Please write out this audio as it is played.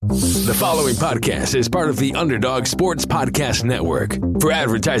The following podcast is part of the Underdog Sports Podcast Network. For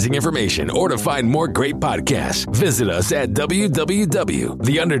advertising information or to find more great podcasts, visit us at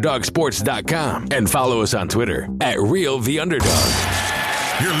www.theunderdogsports.com and follow us on Twitter at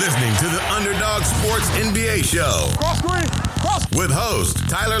RealTheUnderdog. You're listening to the Underdog Sports NBA Show with host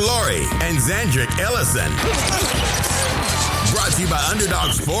Tyler Laurie and Zandrick Ellison. Brought to you by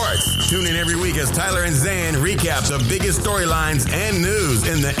Underdog Sports. Tune in every week as Tyler and Zan recap the biggest storylines and news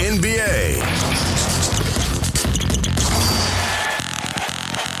in the NBA.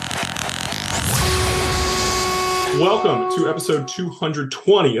 Welcome to episode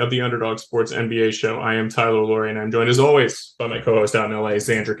 220 of the Underdog Sports NBA Show. I am Tyler Laurie, and I'm joined as always by my co-host out in LA,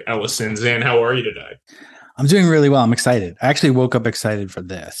 Zandrick Ellison. Zan, how are you today? I'm doing really well. I'm excited. I actually woke up excited for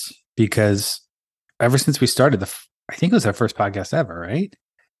this because ever since we started I think it was our first podcast ever, right?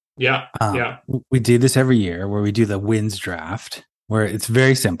 Yeah. We do this every year where we do the wins draft, where it's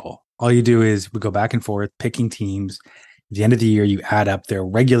very simple. All you do is we go back and forth picking teams. At the end of the year, you add up their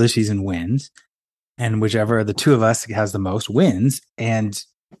regular season wins, and whichever of the two of us has the most wins. And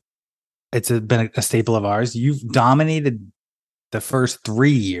it's been a staple of ours. You've dominated the first 3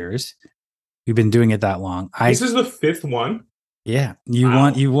 years. We've been doing it that long. This is the fifth one. Yeah,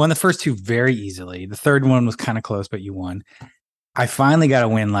 you won the first two very easily. The third one was kind of close, but you won. I finally got a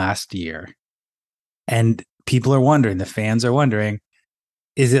win last year. And people are wondering, the fans are wondering,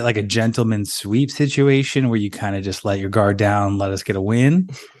 is it like a gentleman's sweep situation where you kind of just let your guard down, let us get a win?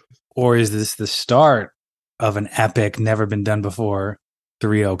 Or is this the start of an epic, never been done before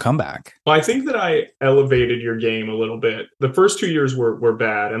 3-0 comeback? Well, I think that I elevated your game a little bit. The first 2 years were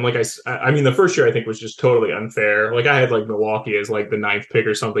bad. And I mean, the first year I think was just totally unfair. Like I had like Milwaukee as like the 9th pick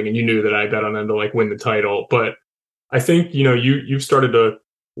or something, and you knew that I bet on them to like win the title. But I think, you've started to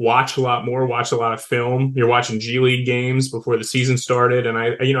watch a lot more, watch a lot of film. You're watching G League games before the season started. And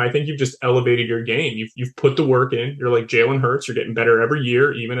I think you've just elevated your game. You've put the work in. You're like Jalen Hurts. You're getting better every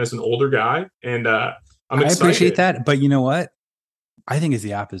year, even as an older guy. And I'm excited. I appreciate that. But you know what? I think it's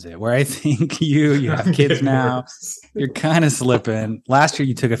the opposite, where I think you have kids now. You're kind of slipping. Last year,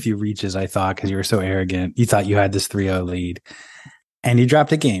 you took a few reaches, I thought, because you were so arrogant. You thought you had this 3-0 lead, and you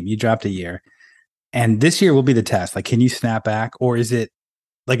dropped a game. You dropped a year. And this year will be the test. Like, can you snap back? Or is it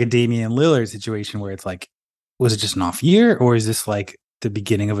like a Damian Lillard situation where it's like, was it just an off year? Or is this like the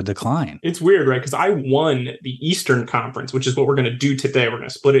beginning of a decline? It's weird, right? Because I won the Eastern Conference, which is what we're going to do today. We're going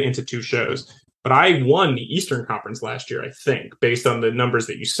to split it into two shows. But I won the Eastern Conference last year, I think, based on the numbers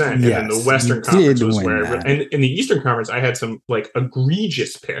that you sent. Yes, and then the Western Conference was where, that. And in the Eastern Conference, I had some like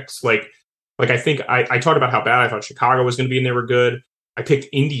egregious picks. Like I think I talked about how bad I thought Chicago was going to be, and they were good. I picked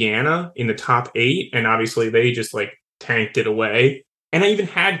Indiana in the top 8, and obviously they just like tanked it away. And I even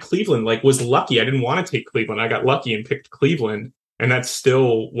had Cleveland, like was lucky. I didn't want to take Cleveland. I got lucky and picked Cleveland. And that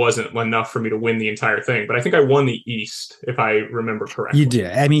still wasn't enough for me to win the entire thing. But I think I won the East, if I remember correctly. You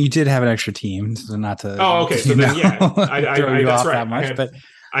did. I mean, you did have an extra team, so not to. Oh, okay. So then, yeah, I throw you that's off right. that much, but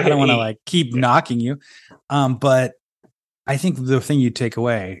I don't want to like keep knocking you. But I think the thing you take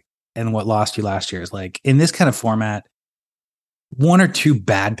away and what lost you last year is like in this kind of format, 1 or 2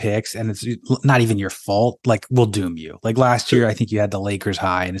 bad picks, and it's not even your fault, like will doom you. Like last year, I think you had the Lakers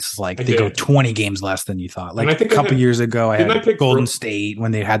high, and it's like they go 20 games less than you thought. Like a couple years ago, I had Golden State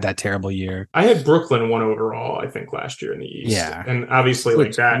when they had that terrible year. I had Brooklyn 1 overall, I think, last year in the East. Yeah. And obviously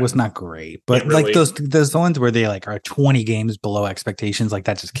like that was not great. But really, like those ones where they like are 20 games below expectations, like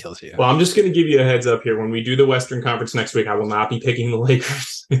that just kills you. Well, I'm just going to give you a heads up here. When we do the Western Conference next week, I will not be picking the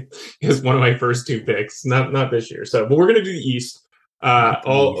Lakers as one of my first 2 picks. Not this year. So, but we're going to do the East.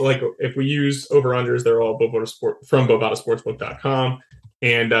 All like if we use over-unders, they're all from bovadasportsbook.com.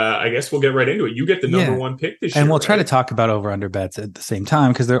 And I guess we'll get right into it. You get the number 1 pick this year. And we'll try to talk about over-under bets at the same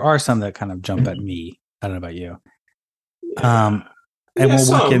time because there are some that kind of jump at me. I don't know about you. And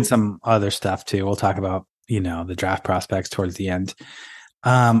we'll work in some other stuff too. We'll talk about, the draft prospects towards the end.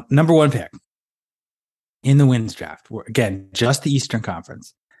 Number 1 pick in the wins draft. Again, just the Eastern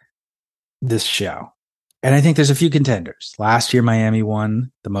Conference. This show. And I think there's a few contenders. Last year, Miami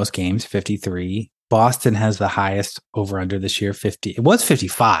won the most games, 53. Boston has the highest over-under this year, 50. It was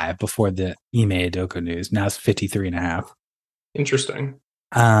 55 before the Ime Udoka news. Now it's 53.5. Interesting.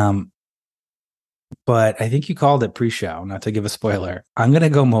 But I think you called it pre-show, not to give a spoiler. I'm going to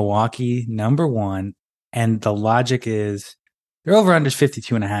go Milwaukee, number 1. And the logic is their over-under is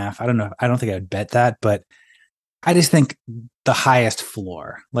 52.5. I don't know. I don't think I would bet that, but I just think the highest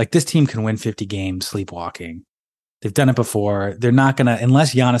floor, like this team can win 50 games sleepwalking. They've done it before. They're not going to,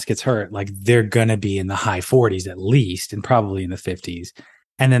 unless Giannis gets hurt, like they're going to be in the high 40s at least and probably in the 50s.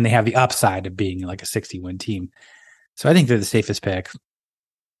 And then they have the upside of being like a 60-win team. So I think they're the safest pick.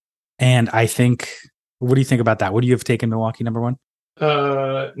 And I think, what do you think about that? Would you have taken Milwaukee number one?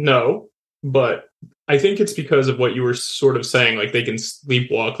 No, but I think it's because of what you were sort of saying. Like they can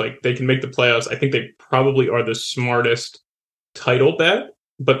sleepwalk, like they can make the playoffs. I think they probably are the smartest title bet,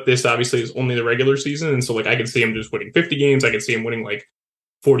 but this obviously is only the regular season. And so like I could see him just winning 50 games. I could see him winning like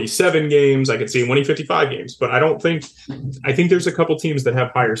 47 games. I could see him winning 55 games, but I think there's a couple teams that have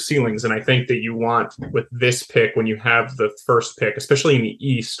higher ceilings. And I think that you want with this pick, when you have the first pick, especially in the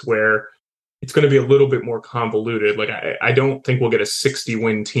East, where it's going to be a little bit more convoluted. Like I don't think we'll get a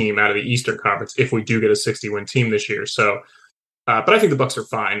 60-win team out of the Eastern Conference if we do get a 60-win team this year. So, but I think the Bucks are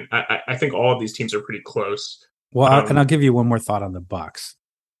fine. I think all of these teams are pretty close. Well, and I'll give you one more thought on the Bucks.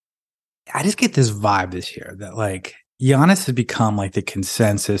 I just get this vibe this year that like Giannis has become like the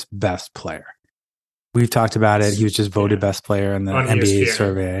consensus best player. We've talked about it. He was just voted best player in the NBA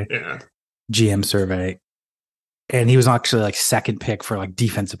survey, GM survey. And he was actually like second pick for like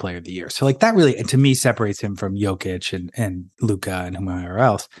defensive player of the year. So like that really, and to me, separates him from Jokic and Luka and whoever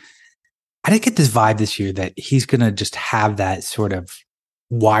else. I didn't get this vibe this year that he's going to just have that sort of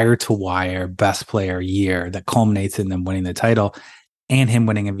wire to wire best player year that culminates in them winning the title and him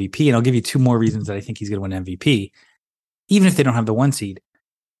winning MVP. And I'll give you two more reasons that I think he's going to win MVP, even if they don't have the one seed.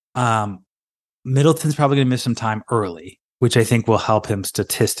 Middleton's probably going to miss some time early, which I think will help him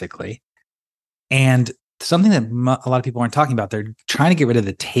statistically. And something that a lot of people aren't talking about, they're trying to get rid of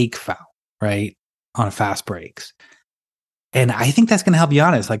the take foul, right, on fast breaks. And I think that's going to help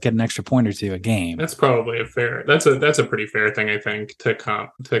Giannis like get an extra point or two a game. That's probably that's a pretty fair thing, I think, to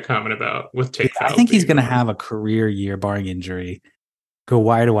comment about with take foul. I think he's going to have a career year, barring injury, go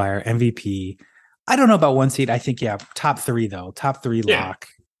wire to wire, MVP. I don't know about one seed. I think, top three, though. Top three lock.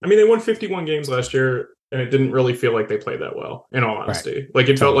 I mean, they won 51 games last year, and it didn't really feel like they played that well, in all honesty. Right. Like,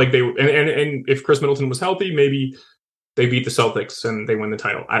 it felt like they – and if Chris Middleton was healthy, maybe they beat the Celtics and they win the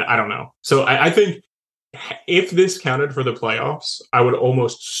title. I don't know. So I think if this counted for the playoffs, I would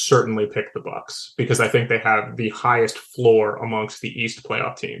almost certainly pick the Bucks because I think they have the highest floor amongst the East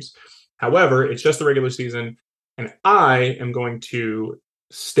playoff teams. However, it's just the regular season, and I am going to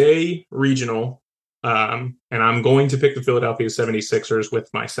stay regional. And I'm going to pick the Philadelphia 76ers with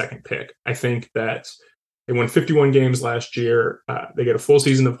my second pick. I think that they won 51 games last year. They get a full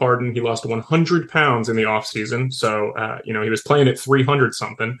season of Harden. He lost 100 pounds in the offseason. So, he was playing at 300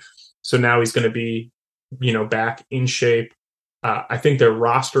 something. So now he's going to be, back in shape. I think their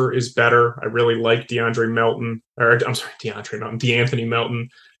roster is better. I really like D'Anthony Melton.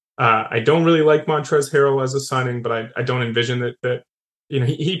 I don't really like Montrezl Harrell as a signing, but I don't envision that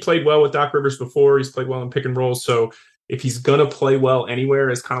he played well with Doc Rivers before. He's played well in pick and roll. So if he's going to play well anywhere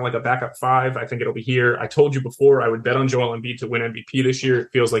as kind of like a backup five, I think it'll be here. I told you before, I would bet on Joel Embiid to win MVP this year. It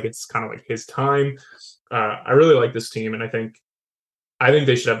feels like it's kind of like his time. I really like this team, and I think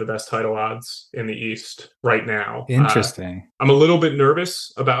they should have the best title odds in the East right now. Interesting. I'm a little bit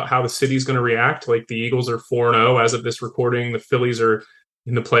nervous about how the city's going to react. Like the Eagles are 4-0 as of this recording. The Phillies are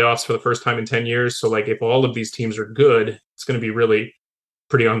in the playoffs for the first time in 10 years. So like if all of these teams are good, it's going to be really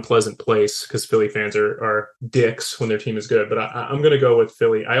pretty unpleasant place because Philly fans are dicks when their team is good. But I'm going to go with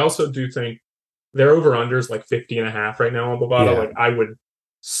Philly. I also do think their over-unders like 50.5 right now on Bovada. Yeah. Like I would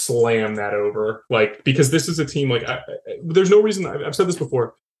slam that over, like, because this is a team like there's no reason. I've said this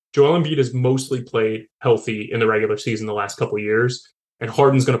before. Joel Embiid has mostly played healthy in the regular season the last couple of years, and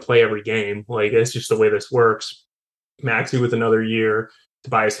Harden's going to play every game. Like it's just the way this works. Maxey with another year,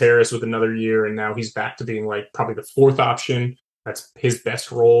 Tobias Harris with another year, and now he's back to being like probably the fourth option. That's his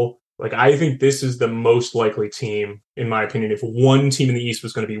best role. Like, I think this is the most likely team, in my opinion. If one team in the East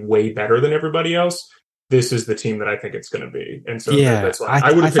was going to be way better than everybody else, this is the team that I think it's going to be. And so that's why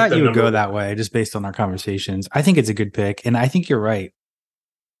I thought you would go that way just based on our conversations. I think it's a good pick. And I think you're right.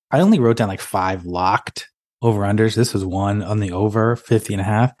 I only wrote down like 5 locked over-unders. This was one on the over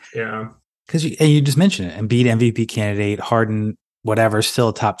 50.5. Yeah. Because you just mentioned it. Embiid MVP candidate, Harden, whatever, still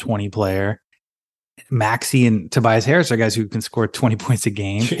a top 20 player. Maxey and Tobias Harris are guys who can score 20 points a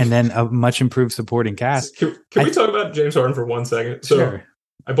game, and then a much improved supporting cast. Can we talk about James Harden for 1 second? So sure.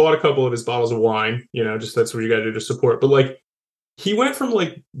 I bought a couple of his bottles of wine, just that's what you got to do to support. But like, he went from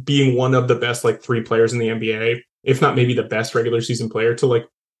like being one of the best like 3 players in the NBA, if not maybe the best regular season player, to like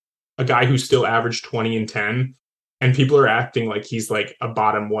a guy who still averaged 20 and 10, and people are acting like he's like a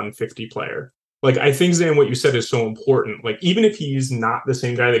bottom 150 player. Like, I think, Zan, what you said is so important. Like, even if he's not the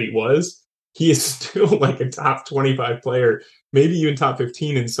same guy that he was, he is still like a top 25 player, maybe even top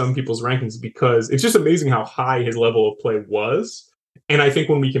 15 in some people's rankings, because it's just amazing how high his level of play was. And I think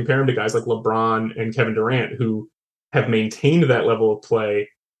when we compare him to guys like LeBron and Kevin Durant, who have maintained that level of play,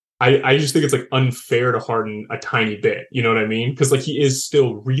 I just think it's like unfair to Harden a tiny bit. You know what I mean? Because like he is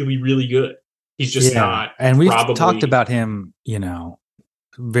still really, really good. He's just not. And we've talked about him,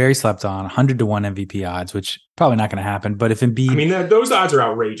 very slept on, 100-1 MVP odds, which probably not going to happen. But if Embiid, I mean, those odds are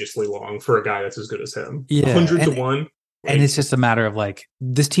outrageously long for a guy that's as good as him. 100-1, and it's just a matter of like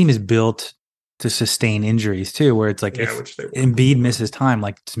this team is built to sustain injuries too, where it's like if Embiid misses time,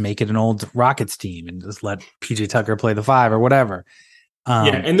 like just make it an old Rockets team and just let PJ Tucker play the 5 or whatever.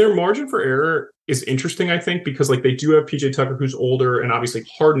 And their margin for error is interesting, I think, because like they do have PJ Tucker who's older, and obviously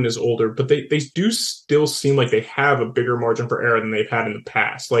Harden is older, but they do still seem like they have a bigger margin for error than they've had in the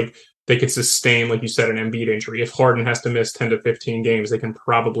past. Like they could sustain, like you said, an Embiid injury. If Harden has to miss 10 to 15 games, they can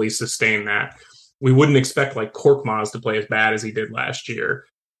probably sustain that. We wouldn't expect like Korkmaz to play as bad as he did last year.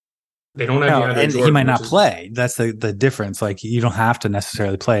 They don't have and Jordan, he might not play. That's the difference. Like you don't have to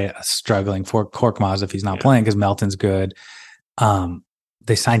necessarily play a struggling for Korkmaz if he's not playing, because Melton's good.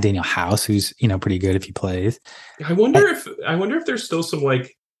 They signed Daniel House, who's pretty good if he plays. I wonder if there's still some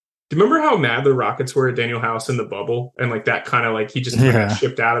like. Do you remember how mad the Rockets were at Daniel House in the bubble, and like that kind of like he just got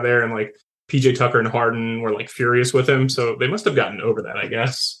shipped out of there, and like PJ Tucker and Harden were like furious with him, so they must have gotten over that. I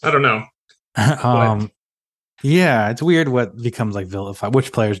guess I don't know. Yeah, it's weird what becomes like vilified.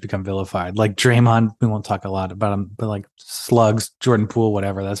 Which players become vilified? Like Draymond, we won't talk a lot about him, but like slugs, Jordan Poole,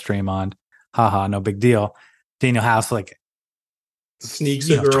 whatever. That's Draymond. Haha, no big deal. Daniel House, like sneaks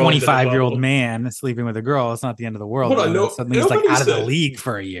a girl 25-year-old man sleeping with a girl. It's not the end of the world. Hold on, suddenly he's like out of the league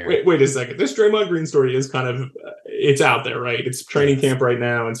for a year. Wait a second. This Draymond Green story is kind of it's out there, right? It's training camp right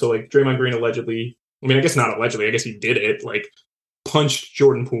now, and so like Draymond Green allegedly. I mean, I guess not allegedly. I guess he did it. Like punched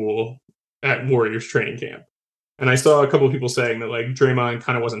Jordan Poole at Warriors training camp. And I saw a couple of people saying that like Draymond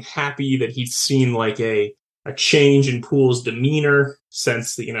kind of wasn't happy that he'd seen like a change in Poole's demeanor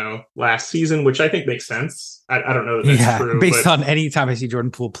since last season, which I think makes sense. I don't know that that's true. Based on any time I see Jordan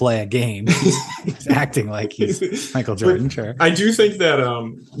Poole play a game, he's acting like he's Michael Jordan. Sure, I do think that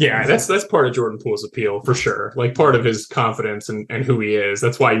that's part of Jordan Poole's appeal for sure. Like part of his confidence and who he is.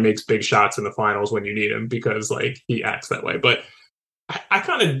 That's why he makes big shots in the finals when you need him, because like he acts that way. But I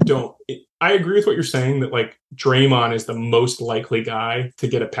kind of don't. I agree with what you're saying that like Draymond is the most likely guy to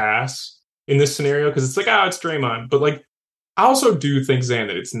get a pass in this scenario, because it's like, it's Draymond. But like, I also do think, Zan,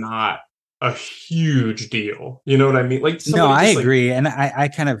 that it's not a huge deal. You know what I mean? Like, no, I agree, and I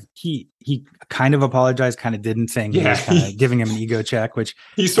kind of he kind of apologized, kind of didn't, saying he was kind of giving him an ego check, which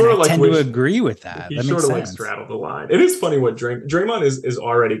he sort of like tend to agree with that. He sort of like straddled the line. It is funny what Draymond is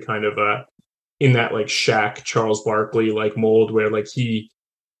already kind of in that like Shaq, Charles Barkley like mold, where like he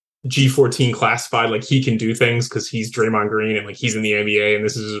G14 classified, like he can do things because he's Draymond Green and like he's in the NBA and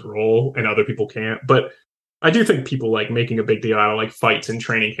this is his role and other people can't. But I do think people like making a big deal out of like fights in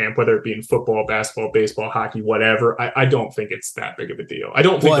training camp, whether it be in football, basketball, baseball, hockey, whatever. I don't think it's that big of a deal. I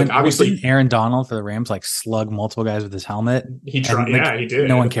don't think like obviously Aaron Donald for the Rams like slug multiple guys with his helmet. He tried, he did.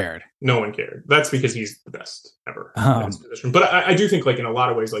 No one cared. No one cared. That's because he's the best ever in this position. But I do think like in a lot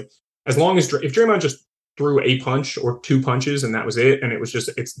of ways, like as long as if Draymond just threw a punch or two punches and that was it, and it was just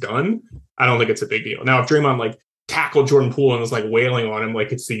it's done, I don't think it's a big deal. Now if Draymond like tackled Jordan Poole and was like wailing on him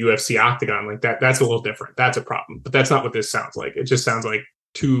like it's the UFC octagon, like that's a little different. That's a problem. But that's not what this sounds like. It just sounds like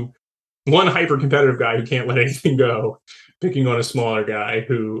one hyper competitive guy who can't let anything go picking on a smaller guy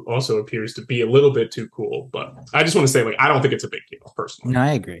who also appears to be a little bit too cool. But I just want to say, like, I don't think it's a big deal personally. No,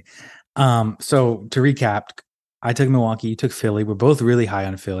 I agree. So to recap, I took Milwaukee, you took Philly. We're both really high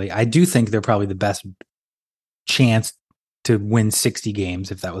on Philly. I do think they're probably the best chance to win 60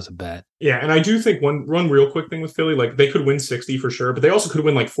 games if that was a bet. Yeah, and I do think one real quick thing with Philly, like they could win 60 for sure, but they also could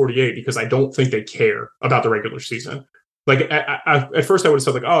win like 48 because I don't think they care about the regular season. Like at first I would have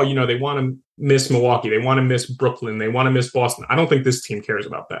said like, oh, they want to miss Milwaukee, they want to miss Brooklyn, they want to miss Boston. I don't think this team cares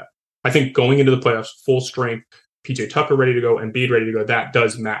about that. I think going into the playoffs full strength, PJ Tucker ready to go, Embiid ready to go, that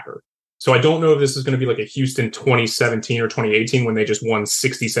does matter. So I don't know if this is going to be like a Houston 2017 or 2018 when they just won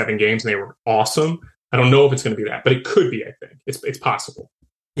 67 games and they were awesome. I don't know if it's going to be that, but it could be. I think it's possible.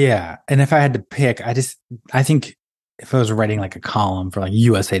 Yeah, and if I had to pick, I think if I was writing like a column for like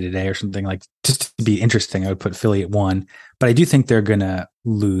USA Today or something, like just to be interesting, I would put Philly at 1. But I do think they're going to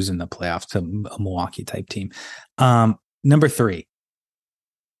lose in the playoffs to a Milwaukee type team. Number 3,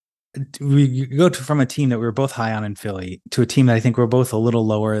 we go from a team that we were both high on in Philly to a team that I think we're both a little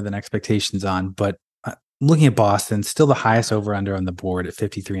lower than expectations on, but looking at Boston, still the highest over-under on the board at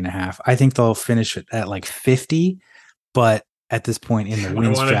 53.5. I think they'll finish at like 50, but at this point in the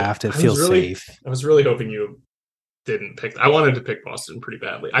wins draft, it feels safe. I was really hoping you didn't pick. I wanted to pick Boston pretty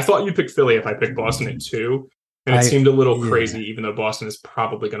badly. I thought you'd pick Philly if I picked Boston at 2, and it seemed a little crazy, even though Boston is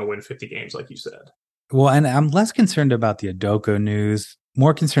probably going to win 50 games, like you said. Well, and I'm less concerned about the Udoka news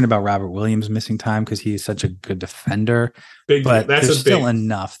more concerned about Robert Williams missing time because he's such a good defender. Big deal. There's still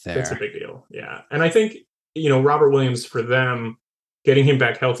enough there. That's a big deal. Yeah. And I think, Robert Williams, for them, getting him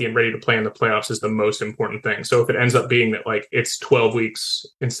back healthy and ready to play in the playoffs is the most important thing. So if it ends up being that like it's 12 weeks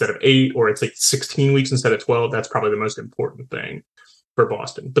instead of 8, or it's like 16 weeks instead of 12, that's probably the most important thing for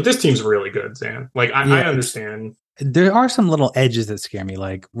Boston. But this team's really good, Zan. Like I understand. There are some little edges that scare me.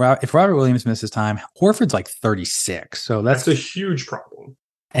 Like if Robert Williams misses time, Horford's like 36. So that's a huge problem.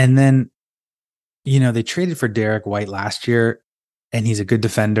 And then, they traded for Derek White last year, and he's a good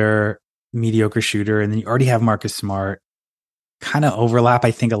defender, mediocre shooter. And then you already have Marcus Smart. Kind of overlap, I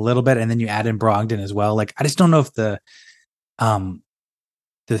think, a little bit, and then you add in Brogdon as well. Like, I just don't know if the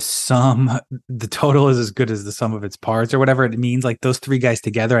total is as good as the sum of its parts, or whatever it means. Like those three guys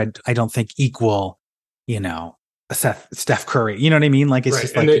together, I don't think equal, Steph Curry. You know what I mean? Like it's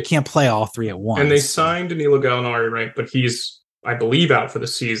just like you can't play all three at once. And they signed Danilo Gallinari, right? But he's, I believe, out for the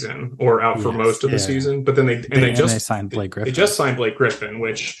season or out for most of the season. But then they signed Blake Griffin. They just signed Blake Griffin,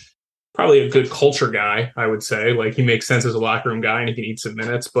 which. Probably a good culture guy, I would say. Like he makes sense as a locker room guy and he can eat some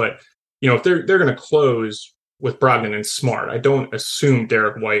minutes. But, if they're going to close with Brogdon and Smart, I don't assume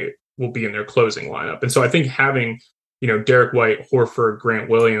Derek White will be in their closing lineup. And so I think having, Derek White, Horford, Grant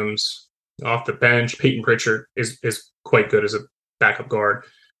Williams off the bench, Peyton Pritchard is quite good as a backup guard.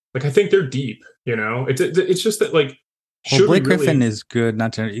 Like I think they're deep, it's just that like, Blake Griffin is good,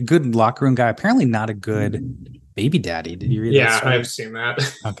 not a good locker room guy. Apparently not a good baby daddy. Did you read that? Yeah, I've seen that.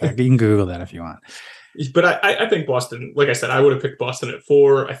 Okay, you can Google that if you want. But I think Boston, like I said, I would have picked Boston at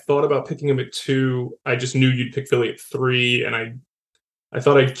 4. I thought about picking him at 2. I just knew you'd pick Philly at 3, and I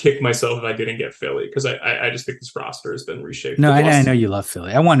thought I'd kick myself if I didn't get Philly because I just think this roster has been reshaped. No, I know you love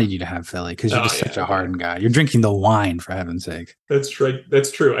Philly. I wanted you to have Philly because you're just such a hardened guy. You're drinking the wine, for heaven's sake. That's right. That's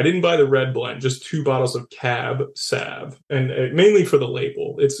true. I didn't buy the red blend, just 2 bottles of Cab Sav, and mainly for the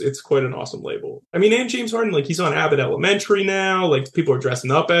label. It's quite an awesome label. I mean, and James Harden, like he's on Abbott Elementary now. Like people are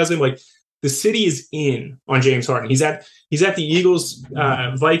dressing up as him. Like the city is in on James Harden. He's at the Eagles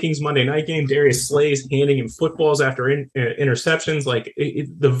Vikings Monday night game. Darius Slay's handing him footballs after interceptions. Like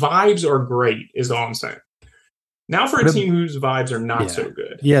the vibes are great, is all I'm saying. Now for a team whose vibes are not so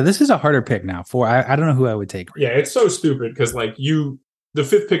good. Yeah, this is a harder pick now. I don't know who I would take. Yeah, it's so stupid because like the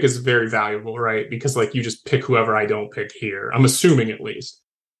 5th pick is very valuable, right? Because like you just pick whoever I don't pick here. I'm assuming at least.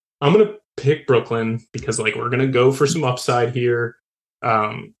 I'm gonna pick Brooklyn because like we're gonna go for some upside here.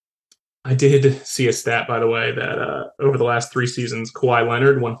 I did see a stat, by the way, that over the last 3 seasons, Kawhi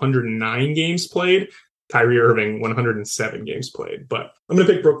Leonard, 109 games played, Kyrie Irving, 107 games played. But I'm going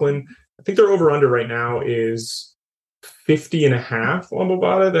to pick Brooklyn. I think their over-under right now is 50.5 on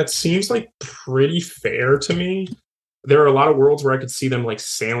Bovada. That seems like pretty fair to me. There are a lot of worlds where I could see them like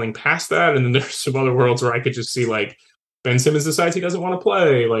sailing past that. And then there's some other worlds where I could just see like Ben Simmons decides he doesn't want to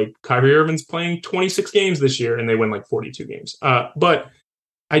play. Like Kyrie Irving's playing 26 games this year and they win like 42 games. But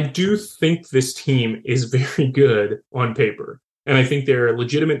I do think this team is very good on paper. And I think they're a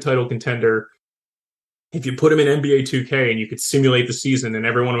legitimate title contender. If you put them in NBA 2K and you could simulate the season and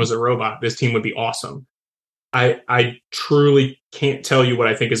everyone was a robot, this team would be awesome. I truly can't tell you what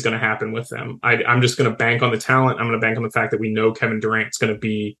I think is going to happen with them. I'm just going to bank on the talent. I'm going to bank on the fact that we know Kevin Durant's going to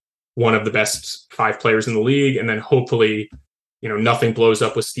be one of the best 5 players in the league. And then hopefully, nothing blows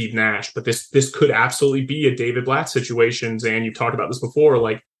up with Steve Nash. But this could absolutely be a David Blatt situation. And you've talked about this before.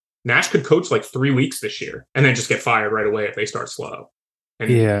 Like Nash could coach like 3 weeks this year and then just get fired right away if they start slow.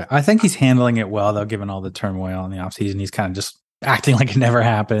 Yeah, I think he's handling it well, though, given all the turmoil in the offseason. He's kind of just acting like it never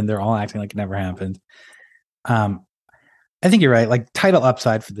happened. They're all acting like it never happened. I think you're right. Like title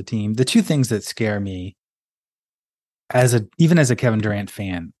upside for the team. The 2 things that scare me even as a Kevin Durant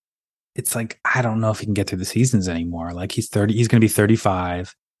fan, it's like, I don't know if he can get through the seasons anymore. Like he's 30, he's going to be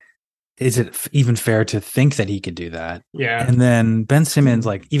 35. Is it even fair to think that he could do that? Yeah. And then Ben Simmons,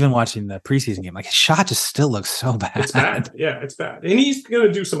 like even watching the preseason game, like his shot just still looks so bad. It's bad. Yeah, it's bad. And he's going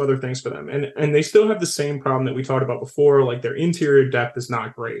to do some other things for them. And they still have the same problem that we talked about before. Like their interior depth is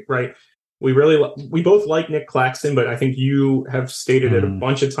not great, right? We both like Nick Claxton, but I think you have stated it a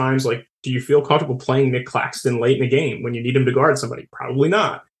bunch of times. Like, do you feel comfortable playing Nick Claxton late in the game when you need him to guard somebody? Probably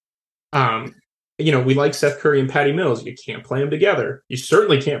not. We like Seth Curry and Patty Mills. You can't play them together. You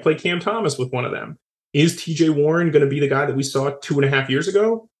certainly can't play Cam Thomas with one of them. Is TJ Warren going to be the guy that we saw 2.5 years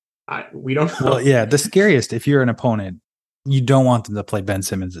ago? We don't know. Well, yeah, the scariest, if you're an opponent, you don't want them to play Ben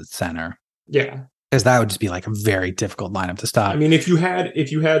Simmons at center. Yeah. Because that would just be like a very difficult lineup to stop. I mean, if you had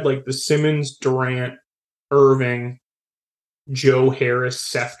like the Simmons, Durant, Irving, Joe Harris,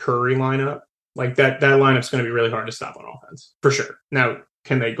 Seth Curry lineup, like that lineup's going to be really hard to stop on offense for sure. Now,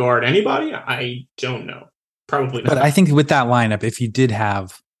 can they guard anybody? I don't know. Probably not. But I think with that lineup, if you did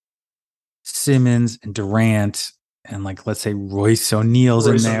have Simmons and Durant and like, let's say Royce O'Neal's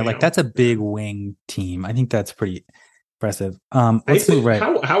in there, like that's a big wing team. I think that's pretty impressive. Let's move right.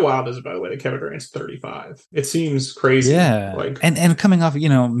 How wild is it, by the way, that Kevin Durant's 35? It seems crazy. Yeah. Like, and coming off,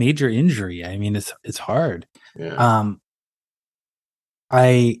 major injury. I mean, it's hard. Yeah.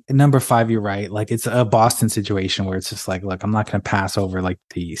 Number 5, you're right. Like it's a Boston situation where it's just like, look, I'm not going to pass over like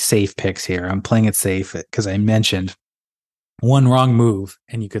the safe picks here. I'm playing it safe because I mentioned one wrong move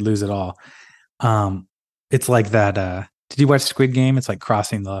and you could lose it all. It's like that. Did you watch Squid Game? It's like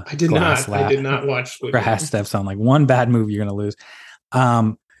crossing the glass I did not watch Squid Game. Grass steps on like one bad move, you're going to lose.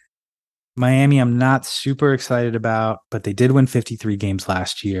 Miami, I'm not super excited about, but they did win 53 games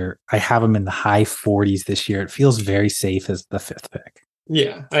last year. I have them in the high 40s this year. It feels very safe as the 5th pick.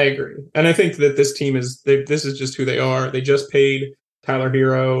 Yeah, I agree. And I think that this team this is just who they are. They just paid Tyler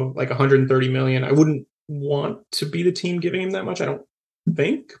Hero like $130 million. I wouldn't want to be the team giving him that much, I don't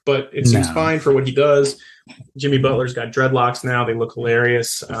think, but it seems fine for what he does. Jimmy Butler's got dreadlocks now. They look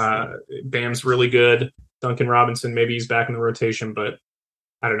hilarious. Bam's really good. Duncan Robinson, maybe he's back in the rotation, but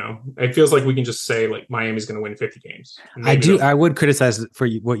I don't know. It feels like we can just say like Miami's going to win 50 games. I would criticize for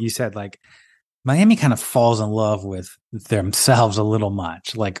what you said. Like Miami kind of falls in love with themselves a little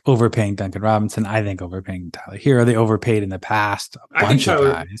much, like overpaying Duncan Robinson. I think overpaying Tyler Hero. They overpaid in the past a bunch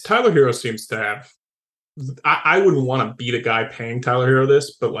of times. Tyler Hero seems to have. I wouldn't want to be the guy paying Tyler Hero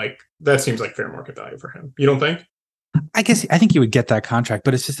this, but like that seems like fair market value for him. You don't think? I think you would get that contract,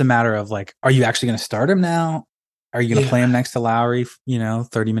 but it's just a matter of like, are you actually going to start him now? Are you going to play him next to Lowry?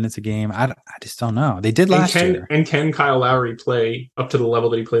 30 minutes a game. I just don't know. They did last year. And can Kyle Lowry play up to the level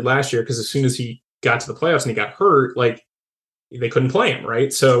that he played last year? Because as soon as he got to the playoffs and he got hurt, like they couldn't play him,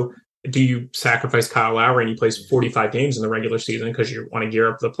 right? So do you sacrifice Kyle Lowry and he plays 45 games in the regular season because you want to gear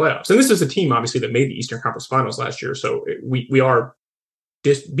up for the playoffs? And this is a team, obviously, that made the Eastern Conference Finals last year. So we are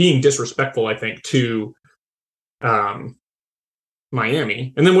being disrespectful, I think, to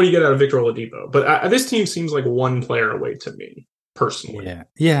Miami. And then what do you get out of Victor Oladipo? But this team seems like one player away to me, personally.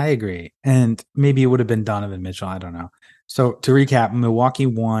 Yeah, I agree. And maybe it would have been Donovan Mitchell. I don't know. So to recap, Milwaukee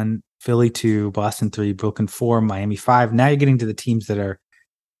 1, Philly 2, Boston 3, Brooklyn 4, Miami 5. Now you're getting to the teams that are,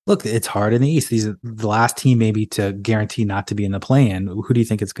 look, it's hard in the East. These are the last team maybe to guarantee not to be in the play-in. Who do you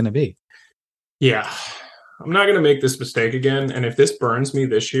think it's going to be? Yeah, I'm not going to make this mistake again. And if this burns me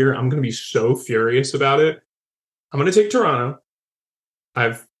this year, I'm going to be so furious about it. I'm going to take Toronto.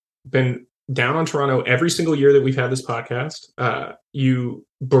 I've been down on Toronto every single year that we've had this podcast. You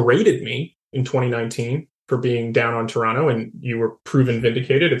berated me in 2019 for being down on Toronto, and you were proven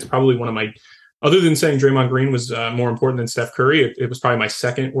vindicated. It's probably one of my, other than saying Draymond Green was more important than Steph Curry, it was probably my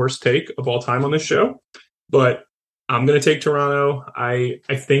second worst take of all time on this show. But I'm going to take Toronto. I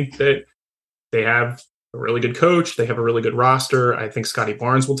think that they have a really good coach. They have a really good roster. I think Scotty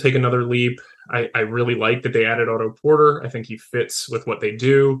Barnes will take another leap. I really like that they added Otto Porter. I think he fits with what they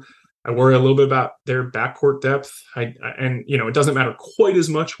do. I worry a little bit about their backcourt depth. And it doesn't matter quite as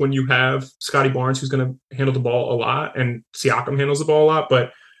much when you have Scotty Barnes, who's going to handle the ball a lot, and Siakam handles the ball a lot.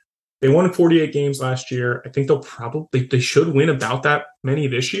 But they won 48 games last year. I think they should win about that many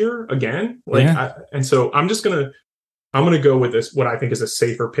this year again. And so I'm going to go with this, what I think is a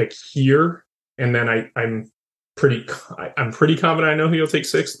safer pick here. And then I'm pretty confident I know who you'll take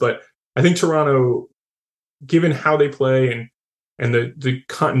 6th, but I think Toronto, given how they play and the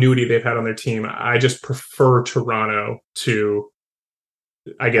continuity they've had on their team, I just prefer Toronto to,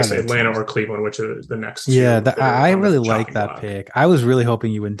 I guess, Atlanta or Cleveland, which are the next two. Yeah, I really like that pick. I was really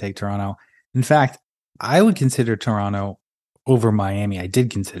hoping you wouldn't take Toronto. In fact, I would consider Toronto over Miami. I did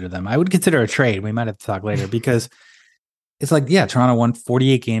consider them. I would consider a trade. We might have to talk later because it's like, yeah, Toronto won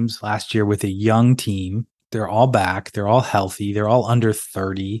 48 games last year with a young team. They're all back. They're all healthy. They're all under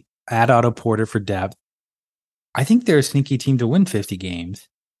 30. Add Otto Porter for depth. I think they're a sneaky team to win 50 games.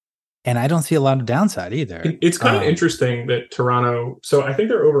 And I don't see a lot of downside either. It's kind of interesting that Toronto, so I think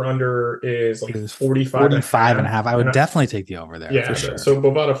their over-under is like 45 and a half. I would definitely take the over there. Yeah, for sure. So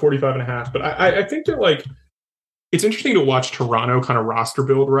about a 45 and a half. But I think they're like, it's interesting to watch Toronto kind of roster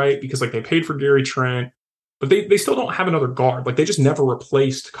build, right? Because like they paid for Gary Trent, but they still don't have another guard. Like they just never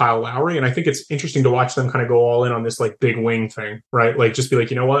replaced Kyle Lowry. And I think it's interesting to watch them kind of go all in on this like big wing thing, right? Like just be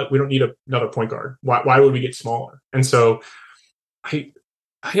like, you know what? We don't need another point guard. Why would we get smaller? And so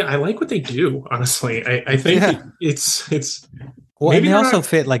I like what they do, honestly. I think it's well, and they also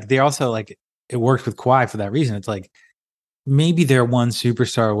fit, like they also like it worked with Kawhi for that reason. It's like maybe they're one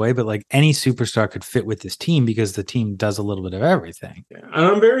superstar away, but like any superstar could fit with this team because the team does a little bit of everything. Yeah. And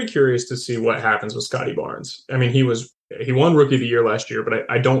I'm very curious to see what happens with Scotty Barnes. I mean, he won Rookie of the Year last year, but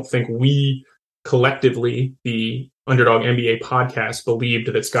I don't think we collectively, the Underdog NBA podcast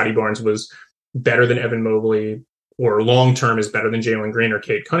believed that Scottie Barnes was better than Evan Mobley, or long-term is better than Jalen Green or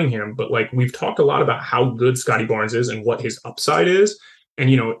Cade Cunningham. But like, we've talked a lot about how good Scottie Barnes is and what his upside is. And,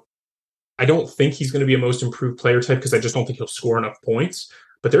 I don't think he's going to be a most improved player type because I just don't think he'll score enough points.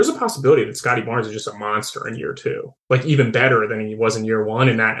 But there's a possibility that Scottie Barnes is just a monster in year 2, like even better than he was in year 1.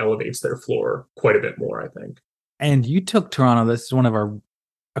 And that elevates their floor quite a bit more, I think. And you took Toronto. This is one of our,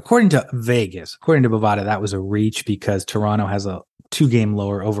 according to Vegas, according to Bovada, that was a reach because Toronto has a 2-game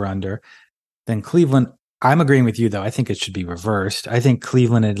lower over-under than Cleveland. I'm agreeing with you, though. I think it should be reversed. I think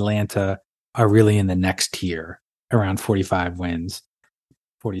Cleveland and Atlanta are really in the next tier, around 45 wins,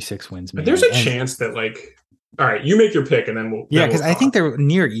 46 wins. Maybe. But there's a chance that, like, all right, you make your pick and then we'll. Yeah, because I think they're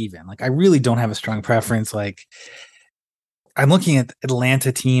near even. Like, I really don't have a strong preference. Like, I'm looking at the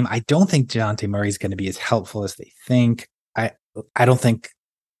Atlanta team. I don't think DeJounte Murray is going to be as helpful as they think. I don't think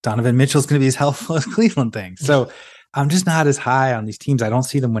Donovan Mitchell is going to be as helpful as Cleveland thinks. So I'm just not as high on these teams. I don't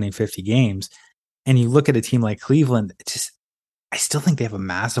see them winning 50 games. And you look at a team like Cleveland, I still think they have a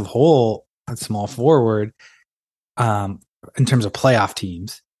massive hole on small forward in terms of playoff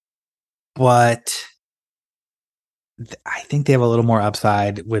teams. But I think they have a little more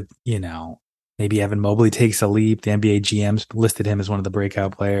upside with, maybe Evan Mobley takes a leap. The NBA GMs listed him as one of the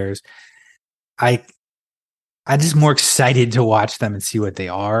breakout players. I'm just more excited to watch them and see what they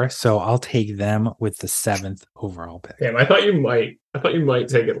are. So I'll take them with the 7th overall pick. Damn, I thought you might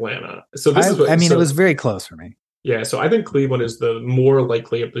take Atlanta. So this it was very close for me. Yeah, so I think Cleveland is the more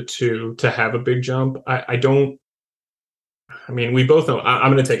likely of the two to have a big jump. We both know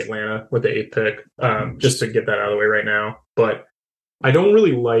I'm going to take Atlanta with the 8th pick, just to get that out of the way right now. But I don't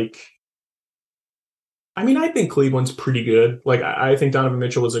really like. I think Cleveland's pretty good. Like, I think Donovan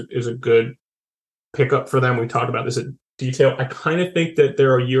Mitchell is a good pickup for them. We talked about this in detail. I kind of think that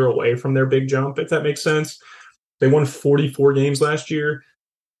they're a year away from their big jump, if that makes sense. They won 44 games last year.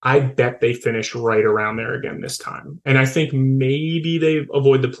 I bet they finish right around there again this time. And I think maybe they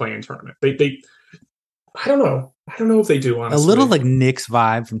avoid the play-in tournament. I don't know. I don't know if they do, honestly. A little like Knicks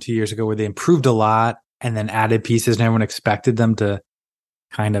vibe from 2 years ago where they improved a lot and then added pieces and everyone expected them to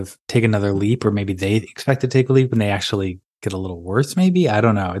kind of take another leap, or maybe they expect to take a leap and they actually get a little worse, maybe. I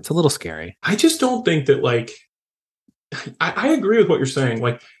don't know. It's a little scary. I just don't think that, like, I agree with what you're saying.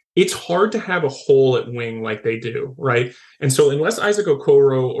 Like, it's hard to have a hole at wing like they do, right? And so unless Isaac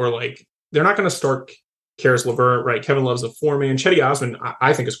Okoro or, like, they're not going to start Karis LeVert, right? Kevin Love's a 4-man. Chetty Osman,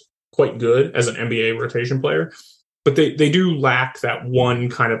 I think, is quite good as an NBA rotation player. But they do lack that one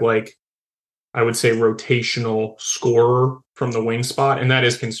kind of, like, I would say, rotational scorer from the wing spot, and that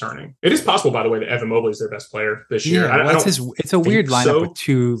is concerning. It is possible, by the way, that Evan Mobley is their best player this year. It's a weird lineup with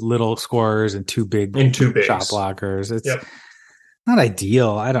 2 little scorers and 2 big shot blockers. It's not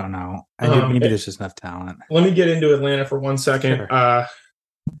ideal. I don't know. Maybe there's just enough talent. Let me get into Atlanta for 1 second. Sure.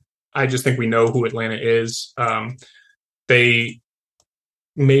 I just think we know who Atlanta is. They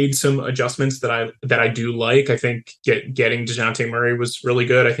made some adjustments that I do like. I think getting DeJounte Murray was really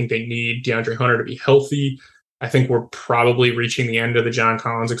good. I think they need DeAndre Hunter to be healthy. I think we're probably reaching the end of the John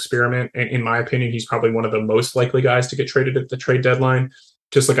Collins experiment. And in my opinion, he's probably one of the most likely guys to get traded at the trade deadline.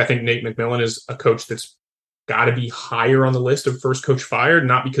 Just like I think Nate McMillan is a coach that's got to be higher on the list of first coach fired,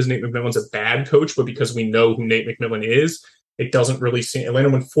 not because Nate McMillan's a bad coach, but because we know who Nate McMillan is. It doesn't really seem. Atlanta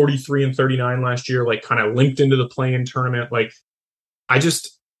went 43-39 last year, like kind of linked into the play-in tournament. Like, I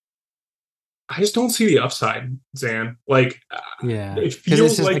just don't see the upside, Zan. Like, yeah, it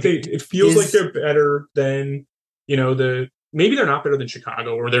feels like they're better than, maybe they're not better than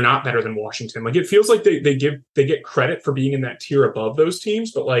Chicago, or they're not better than Washington. Like, it feels like they get credit for being in that tier above those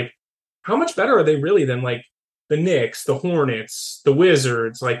teams, but like, how much better are they really than like the Knicks, the Hornets, the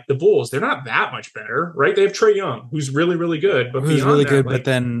Wizards, like the Bulls? They're not that much better, right? They have Trae Young, who's really, really good. But but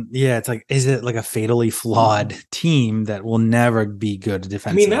then, it's like, is it like a fatally flawed team that will never be good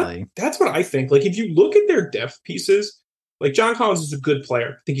defensively? That's what I think. Like, if you look at their depth pieces, like, John Collins is a good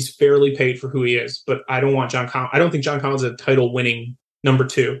player. I think he's fairly paid for who he is, but I don't think John Collins is a title-winning number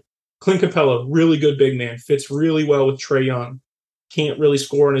 2. Clint Capella, really good big man, fits really well with Trae Young. Can't really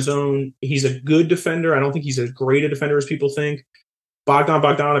score on his own. He's a good defender. I don't think he's as great a defender as people think.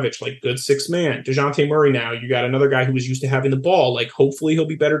 Bogdanovich, like, good 6th man. DeJounte Murray now. You got another guy who was used to having the ball. Like, hopefully he'll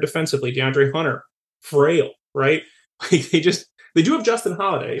be better defensively. DeAndre Hunter, frail, right? Like, they do have Justin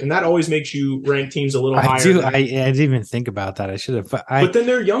Holiday, and that always makes you rank teams a little higher. I didn't even think about that. I should have. But then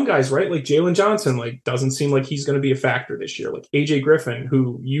they're young guys, right? Like Jalen Johnson, like, doesn't seem like he's going to be a factor this year. Like AJ Griffin,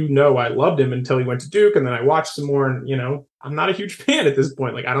 who, I loved him until he went to Duke, and then I watched some more, and I'm not a huge fan at this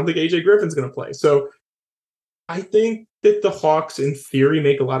point. Like, I don't think AJ Griffin's going to play. So I think that the Hawks, in theory,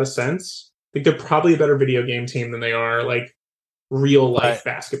 make a lot of sense. think they're probably a better video game team than they are like real life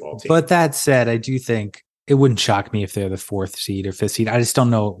basketball team. But that said, I do think it wouldn't shock me if they're the 4th seed or 5th seed. I just don't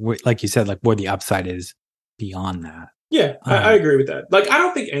know, like you said, like where the upside is beyond that. Yeah, I agree with that. Like, I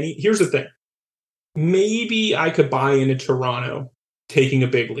don't think here's the thing. Maybe I could buy into Toronto taking a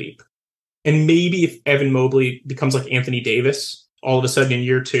big leap. And maybe if Evan Mobley becomes like Anthony Davis all of a sudden in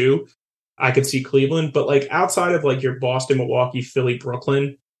year 2, I could see Cleveland. But like outside of like your Boston, Milwaukee, Philly,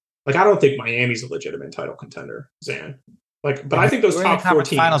 Brooklyn, like I don't think Miami's a legitimate title contender, Zan. Like, but I think those top 4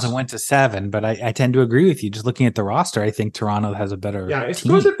 teams finals and went to 7. But I tend to agree with you. Just looking at the roster, I think Toronto has a better. Yeah, I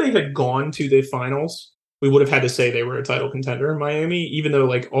suppose if they had gone to the finals, we would have had to say they were a title contender in Miami. Even though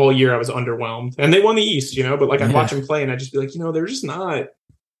like all year I was underwhelmed, and they won the East, But like I'd watch them play, and I'd just be like, they're just not.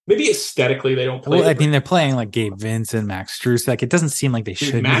 Maybe aesthetically they don't play. Well, I mean, they're playing like Gabe Vincent, Max Strus. Like it doesn't seem like they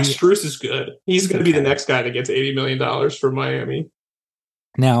should. Max Strus is good. He's going to be the next guy that gets $80 million for Miami.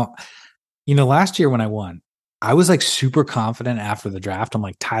 Now, last year when I won, I was like super confident after the draft. I'm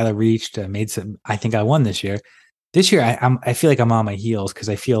like, Tyler reached, I think I won this year. This year, I feel like I'm on my heels because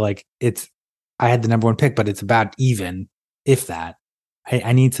I feel like I had the number 1 pick, but it's about even, if that.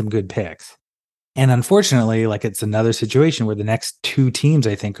 I need some good picks. And unfortunately, like it's another situation where the next 2 teams,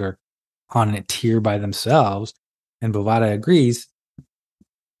 I think, are on a tier by themselves. And Bovada agrees.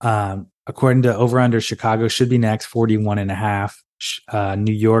 According to Over Under, Chicago should be next, 41.5.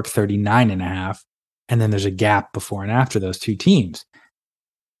 New York, 39.5. And then there's a gap before and after those 2 teams.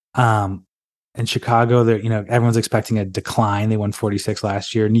 And Chicago, everyone's expecting a decline. They won 46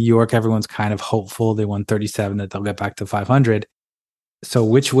 last year. New York, everyone's kind of hopeful. They won 37 that they'll get back to 500. So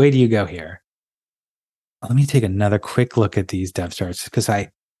which way do you go here? Let me take another quick look at these depth charts because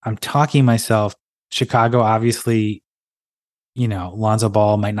I'm talking myself. Chicago, obviously, Lonzo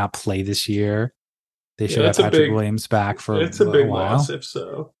Ball might not play this year. They should have Patrick Williams back for a while. It's a big loss if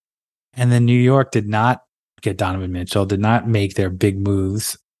so. And then New York did not get Donovan Mitchell, did not make their big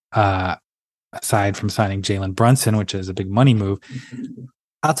moves, aside from signing Jalen Brunson, which is a big money move.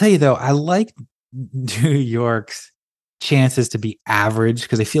 I'll tell you, though, I like New York's chances to be average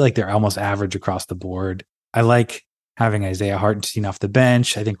because I feel like they're almost average across the board. I like having Isaiah Hartenstein off the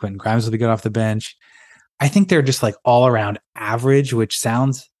bench. I think Quentin Grimes will be good off the bench. I think they're just like all around average, which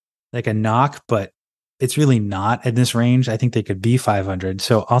sounds like a knock, but it's really not in this range. I think they could be 500.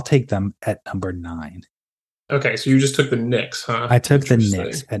 So I'll take them at number 9. Okay, so you just took the Knicks, huh? I took the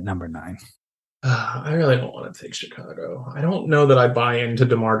Knicks at number 9. I really don't want to take Chicago. I don't know that I buy into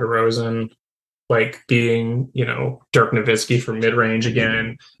DeMar DeRozan like being, Dirk Nowitzki for mid-range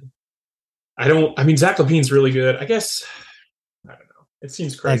again. Zach LaVine's really good. I guess, I don't know. It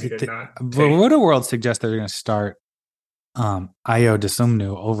seems crazy to not take. Roto World suggests they're going to start Ayo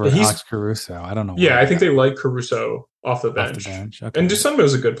Dosunmu over Alex Caruso. I don't know. Yeah, I think they like Caruso off the bench. Okay. And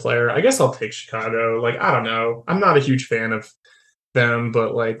Dosunmu's a good player. I guess I'll take Chicago. Like, I don't know. I'm not a huge fan of them,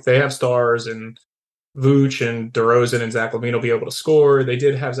 but like they have stars and Vooch and DeRozan and Zach LaVine will be able to score. They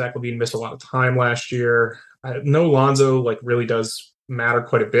did have Zach LaVine miss a lot of time last year. No Lonzo like really does matter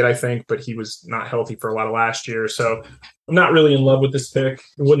quite a bit, I think, but he was not healthy for a lot of last year. So I'm not really in love with this pick.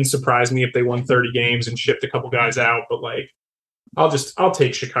 It wouldn't surprise me if they won 30 games and shipped a couple guys out, but like I'll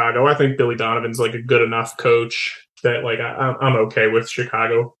take Chicago. I think Billy Donovan's like a good enough coach that like I'm okay with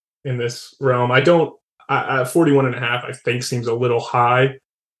Chicago in this realm. 41.5 I think seems a little high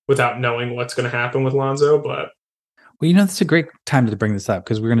without knowing what's going to happen with Lonzo, but well, that's a great time to bring this up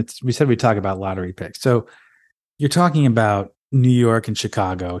because we said we'd talk about lottery picks. So you're talking about New York and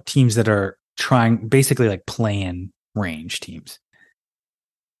Chicago, teams that are trying basically like play-in range teams.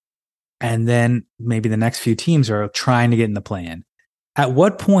 And then maybe the next few teams are trying to get in the play-in. At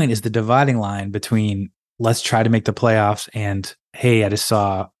what point is the dividing line between let's try to make the playoffs and, hey, I just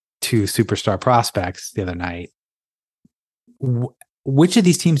saw 2 superstar prospects the other night? Which of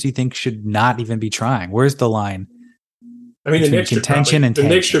these teams do you think should not even be trying? Where's the line? I mean, the Knicks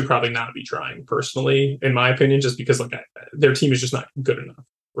should probably not be trying, personally, in my opinion, just because like their team is just not good enough,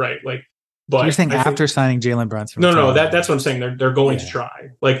 right? Like, but you're saying after signing Jalen Brunson? No, that's what I'm saying. They're going to try,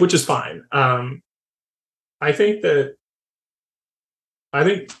 like, which is fine. I think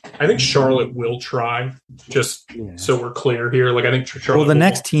Charlotte will try. Just so we're clear here, like I think Charlotte. Well, the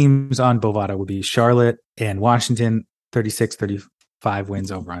next teams on Bovada would be Charlotte and Washington. 36, 35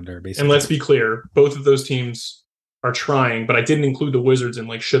 wins over under, basically. And let's be clear, both of those teams are trying, but I didn't include the Wizards in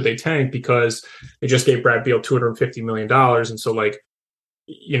like should they tank because they just gave Brad Beal $250 million, and so like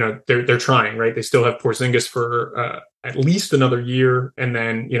they're trying, right? They still have Porzingis for at least another year, and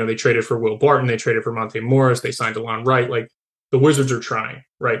then they traded for Will Barton, they traded for Monte Morris, they signed DeLon Wright. Like the Wizards are trying,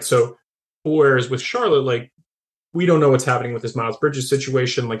 right? So whereas with Charlotte, like we don't know what's happening with this Miles Bridges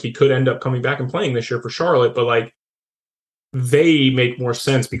situation. Like, he could end up coming back and playing this year for Charlotte, but like, they make more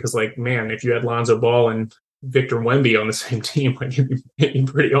sense because, like, man, if you had Lonzo Ball and Victor Wemby on the same team, like, it'd be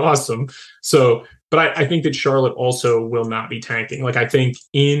pretty awesome. So, but I think that Charlotte also will not be tanking. Like, I think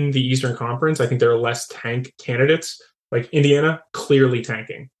in the Eastern Conference, I think there are less tank candidates. Like, Indiana, clearly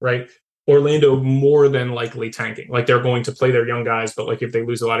tanking, right? Orlando, more than likely tanking. Like, they're going to play their young guys, but like, if they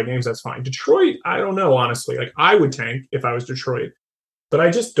lose a lot of games, that's fine. Detroit, I don't know, honestly. Like, I would tank if I was Detroit, but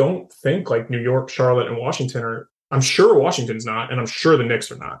I just don't think like New York, Charlotte, and Washington are. I'm sure Washington's not, and I'm sure the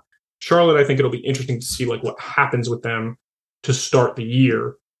Knicks are not. Charlotte, I think it'll be interesting to see like what happens with them to start the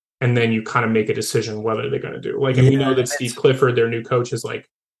year, and then you kind of make a decision whether they're going to do. Like, and we know that Steve Clifford, their new coach, has like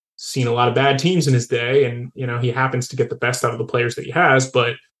seen a lot of bad teams in his day, and you know, he happens to get the best out of the players that he has.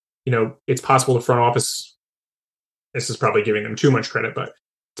 But you know, it's possible the front office. This is probably giving them too much credit, but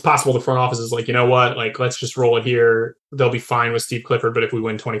it's possible the front office is like, you know what, like, let's just roll it here. They'll be fine with Steve Clifford, but if we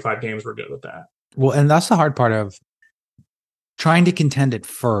win 25 games, we're good with that. Well, and that's the hard part of trying to contend at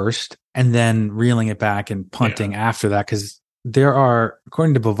first and then reeling it back and punting after that. Because there are,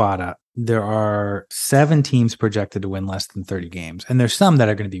 according to Bovada, there are 7 teams projected to win less than 30 games. And there's some that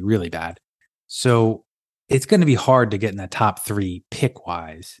are going to be really bad. So it's going to be hard to get in the top 3 pick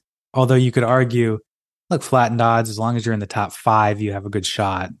wise. Although you could argue, look, flattened odds, as long as you're in the top 5, you have a good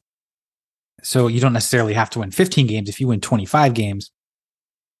shot. So you don't necessarily have to win 15 games. If you win 25 games,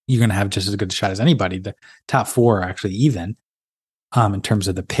 you're going to have just as good a shot as anybody. The top 4 are actually even in terms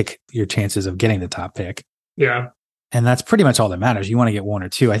of the pick, your chances of getting the top pick. Yeah. And that's pretty much all that matters. You want to get 1 or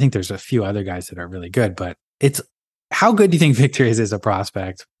 2. I think there's a few other guys that are really good, but it's how good do you think Victor is as a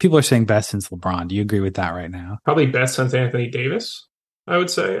prospect? People are saying best since LeBron. Do you agree with that right now? Probably best since Anthony Davis, I would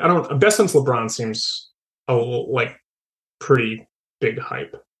say. Best since LeBron seems like pretty big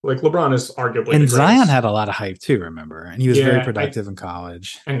hype. Like, LeBron is arguably, and Zion had a lot of hype too, remember? And he was very productive in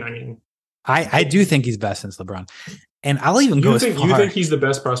college. And I mean, I do think he's best since LeBron. And I'll even go as far. You think he's the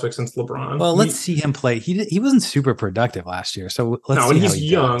best prospect since LeBron? Well, let's see him play. He wasn't super productive last year, so let's see. And how he's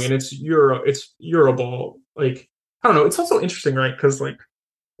young, does. and it's Euroball. Like, I don't know. It's also interesting, right? Because like,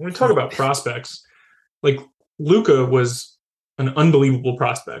 when we talk about prospects, like, Luka was an unbelievable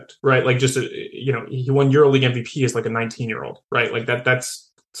prospect, right? Like, just he won EuroLeague MVP as like a 19-year-old, right? Like that's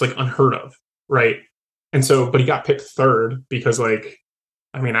it's like unheard of, right? And so, but he got picked 3rd because, like,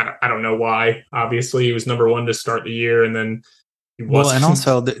 I mean, I don't know why. Obviously, he was number 1 to start the year, and then he wasn't. Well, and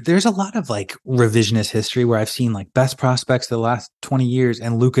also there's a lot of like revisionist history where I've seen like best prospects the last 20 years,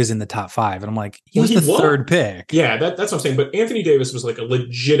 and Luka's in the top 5, and I'm like, he was the 3rd pick. Yeah, that's what I'm saying. But Anthony Davis was like a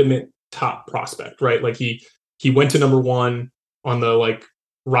legitimate top prospect, right? Like, he went to number 1 on the like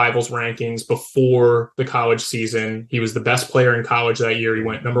Rivals rankings before the college season. He was the best player in college that year. He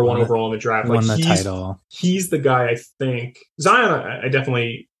went number 1 overall in the draft. Won the title. He's the guy, I think. Zion, I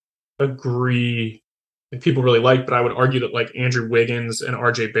definitely agree that people really like, but I would argue that like Andrew Wiggins and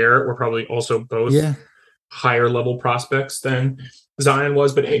RJ Barrett were probably also both higher level prospects than Zion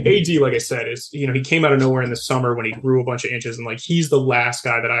was. But AD, like I said, is, he came out of nowhere in the summer when he grew a bunch of inches, and like, he's the last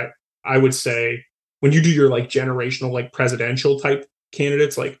guy that I would say, when you do your like generational, like presidential type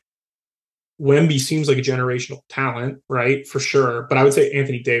candidates, like, Wemby seems like a generational talent, right? For sure. But I would say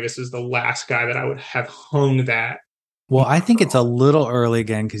Anthony Davis is the last guy that I would have hung that. Well, I think it's a little early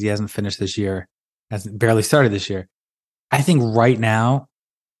again because he hasn't finished this year, hasn't barely started this year. I think right now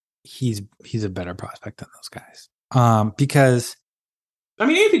he's a better prospect than those guys. Because I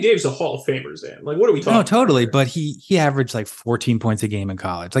mean, Anthony Davis is a Hall of Famer, Zan. Like, what are we talking about? No, totally. But he averaged like 14 points a game in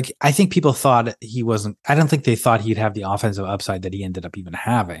college. Like, I think people thought he wasn't. I don't think they thought he'd have the offensive upside that he ended up even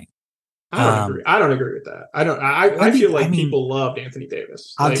having. I don't agree with that. I feel like people loved Anthony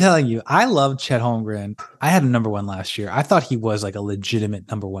Davis. I'm telling you, I loved Chet Holmgren. I had him number 1 last year. I thought he was like a legitimate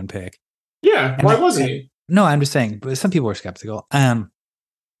number 1 pick. Yeah, and why wasn't he? No, I'm just saying. But some people were skeptical.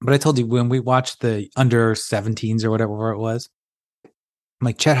 But I told you when we watched the under 17s or whatever it was, I'm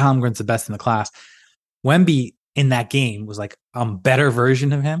like, Chet Holmgren's the best in the class. Wemby in that game was like a better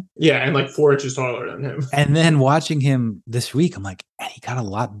version of him. Yeah, and like 4 inches taller than him. And then watching him this week, I'm like, and he got a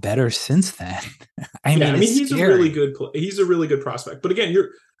lot better since then. I mean, he's scary. a really good. He's a really good prospect. But again, you're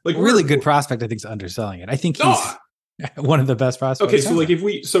like really good prospect. I think is underselling it. I think he's one of the best prospects. Okay, so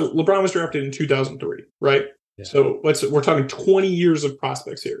like so LeBron was drafted in 2003, right? Yeah. So we're talking 20 years of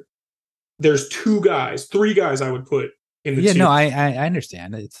prospects here. There's 3 guys I would put in the no, I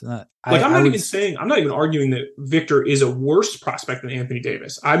understand. It's not like I'm not even arguing that Victor is a worse prospect than Anthony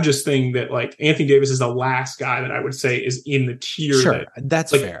Davis. I'm just saying that like Anthony Davis is the last guy that I would say is in the tier. Sure,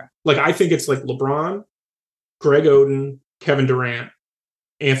 that's like, fair. Like I think it's like LeBron, Greg Oden, Kevin Durant,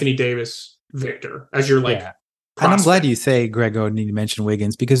 Anthony Davis, Victor as your And I'm glad you say Greg Oden, you mentioned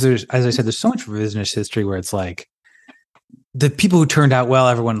Wiggins, because there's, as I said, there's so much revisionist history where it's like the people who turned out well,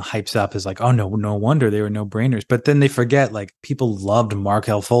 everyone hypes up is like, oh, no wonder they were no-brainers. But then they forget, like, people loved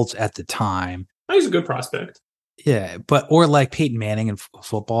Markelle Fultz at the time. He's a good prospect. Yeah, or like Peyton Manning in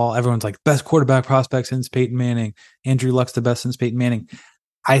football. Everyone's like, best quarterback prospect since Peyton Manning. Andrew Luck's the best since Peyton Manning.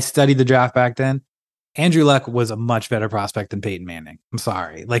 I studied the draft back then. Andrew Luck was a much better prospect than Peyton Manning. I'm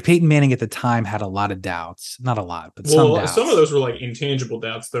sorry. Like, Peyton Manning at the time had a lot of doubts. Not a lot, but some doubts. Some of those were like intangible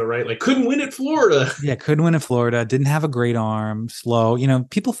doubts though, right? Like, couldn't win at Florida. Yeah, couldn't win at Florida. Didn't have a great arm. Slow.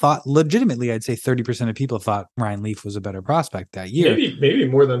 People thought, legitimately, I'd say 30% of people thought Ryan Leaf was a better prospect that year. Maybe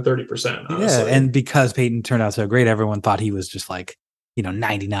more than 30%, honestly. Yeah, and because Peyton turned out so great, everyone thought he was just like,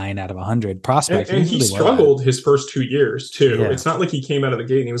 99 out of 100 prospect. And he struggled his first 2 years too. Yeah. It's not like he came out of the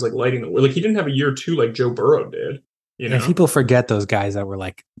gate and he was like lighting the way. Like, he didn't have a year 2 like Joe Burrow did. And people forget those guys that were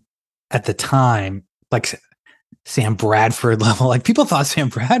like at the time, like Sam Bradford level. Like, people thought Sam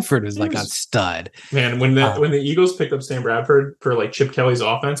Bradford was like a stud. Man, when the Eagles picked up Sam Bradford for like Chip Kelly's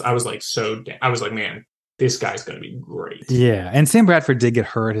offense, I was like, man, this guy's going to be great. Yeah. And Sam Bradford did get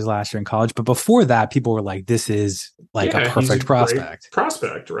hurt his last year in college. But before that, people were like, this is like a perfect prospect.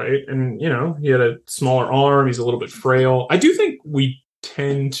 Prospect, right? And, he had a smaller arm. He's a little bit frail. I do think we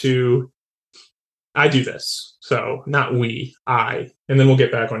tend to... I do this. So not I. And then we'll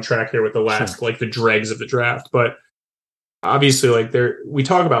get back on track here with the last, like the dregs of the draft. But obviously, like we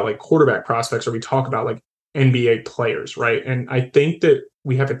talk about like quarterback prospects, or we talk about like NBA players, right? And I think that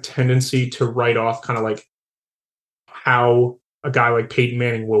we have a tendency to write off kind of like how a guy like Peyton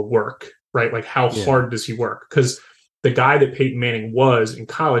Manning will work, right? Like, how hard does he work? Because the guy that Peyton Manning was in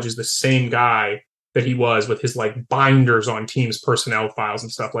college is the same guy that he was with his like binders on teams' personnel files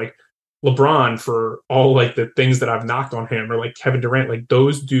and stuff. Like LeBron, for all like the things that I've knocked on him, or like Kevin Durant, like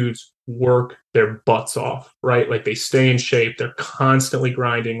those dudes work their butts off, right? Like, they stay in shape. They're constantly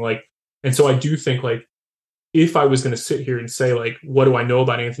grinding. Like, and so I do think, like, if I was going to sit here and say, like, what do I know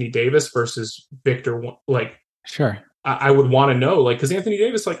about Anthony Davis versus Victor? Like, sure. I would want to know, like, because Anthony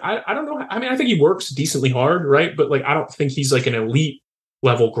Davis, like, I don't know. I mean, I think he works decently hard, right? But like, I don't think he's like an elite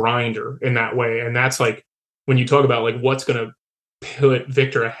level grinder in that way. And that's like, when you talk about like what's going to put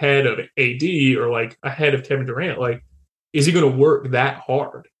Victor ahead of AD or like ahead of Kevin Durant, like, is he going to work that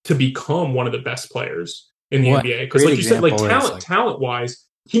hard to become one of the best players in the NBA? Because like you said, like talent wise,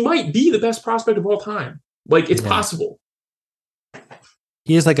 he might be the best prospect of all time. Like, it's possible.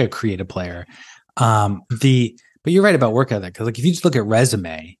 He is like a creative player. But you're right about work ethic, because like if you just look at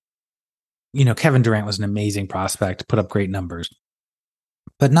resume, Kevin Durant was an amazing prospect, put up great numbers,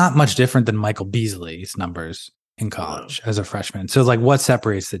 but not much different than Michael Beasley's numbers in college as a freshman. So like, what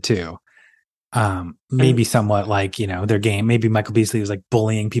separates the two? Maybe somewhat like, their game. Maybe Michael Beasley was like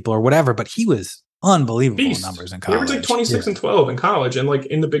bullying people or whatever, but he was unbelievable numbers in college. He averaged like 26 and 12 in college, and like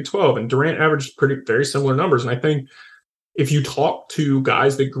in the Big 12, and Durant averaged very similar numbers. And I think if you talk to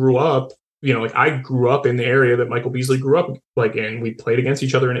guys that grew up, like I grew up in the area that Michael Beasley grew up like in, we played against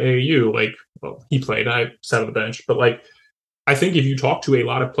each other in AAU. Like, well, he played, I sat on the bench, but like, I think if you talk to a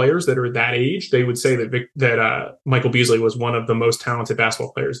lot of players that are that age, they would say that Michael Beasley was one of the most talented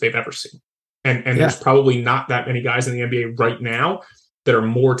basketball players they've ever seen. And there's probably not that many guys in the NBA right now that are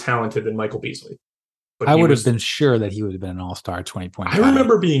more talented than Michael Beasley. But I would have been sure that he would have been an all-star 20.5. I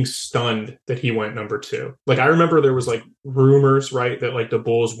remember being stunned that he went number 2. Like, I remember there was like rumors, right, that like the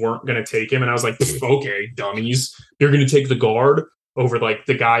Bulls weren't going to take him. And I was like, okay, dummies, you're going to take the guard over like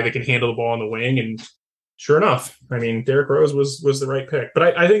the guy that can handle the ball on the wing. And sure enough, I mean, Derrick Rose was the right pick.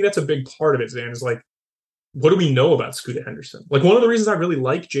 But I think that's a big part of it, Zan, is like, what do we know about Scooter Henderson? Like, one of the reasons I really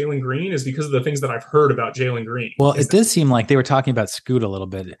like Jalen Green is because of the things that I've heard about Jalen Green. Well, it does seem like they were talking about Scoot a little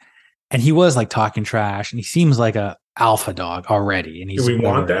bit. And he was like talking trash, and he seems like a alpha dog already. And do we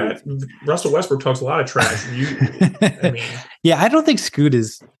want that? Russell Westbrook talks a lot of trash. I mean, yeah, I don't think Scoot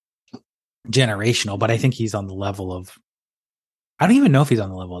is generational, but I think he's on the level of. I don't even know if he's on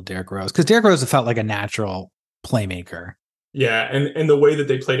the level of Derrick Rose, because Derrick Rose felt like a natural playmaker. Yeah, and the way that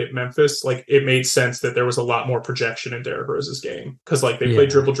they played at Memphis, like, it made sense that there was a lot more projection in Derrick Rose's game, because like they played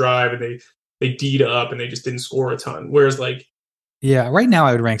dribble drive and they D'd up and they just didn't score a ton. Whereas like. Yeah, right now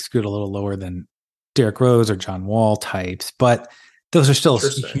I would rank Scoot a little lower than Derrick Rose or John Wall types, but those are still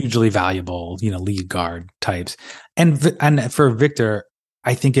hugely valuable, lead guard types. And for Victor,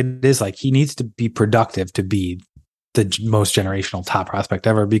 I think it is like he needs to be productive to be the most generational top prospect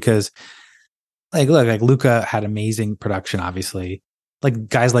ever, because like, look, like Luka had amazing production, obviously. Like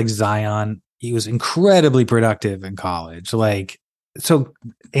guys like Zion, he was incredibly productive in college. Like, so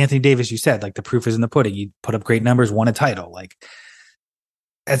Anthony Davis, you said, like the proof is in the pudding. You put up great numbers, won a title. Like,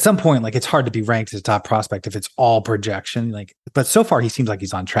 at some point, like it's hard to be ranked as a top prospect if it's all projection. Like, but so far he seems like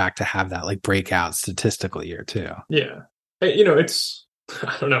he's on track to have that like breakout statistical year too. Yeah, it's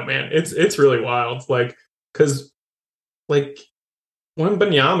I don't know, man. It's really wild. Like, because like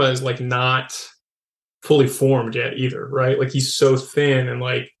Wembanyama is like not fully formed yet either, right? Like he's so thin and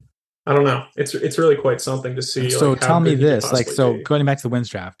like I don't know. It's really quite something to see. So like, tell me this, like, so be. going back to the wins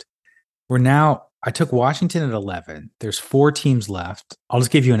draft, I took Washington at 11. There's 4 teams left. I'll just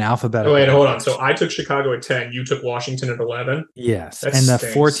give you an alphabetical. Oh, wait, hold on. So I took Chicago at 10. You took Washington at 11? Yes. That and the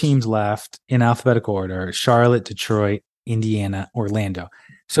stinks. 4 teams left in alphabetical order: Charlotte, Detroit, Indiana, Orlando.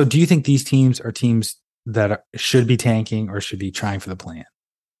 So do you think these teams are teams that should be tanking or should be trying for the plan?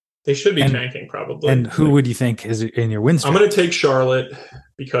 They should be tanking, probably. And who would you think is in your wins? I'm going to take Charlotte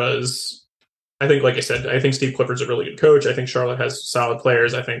because I think, like I said, I think Steve Clifford's a really good coach. I think Charlotte has solid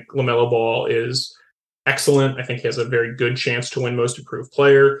players. I think LaMelo Ball is excellent. I think he has a very good chance to win Most Improved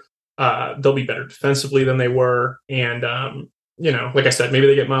Player. They'll be better defensively than they were. And, like I said, maybe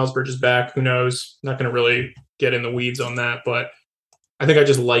they get Miles Bridges back. Who knows? Not going to really get in the weeds on that. But I think I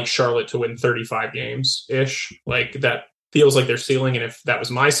just like Charlotte to win 35 games-ish. Like that feels like their ceiling. And if that was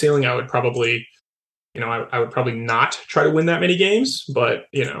my ceiling, I would probably... I would probably not try to win that many games, but,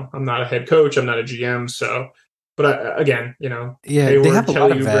 I'm not a head coach. I'm not a GM. So, but again, yeah, Hayward, they have a lot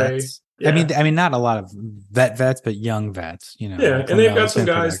Kelly of vets. Yeah. I mean, not a lot of vets, but young vets, Yeah. Like and they've got some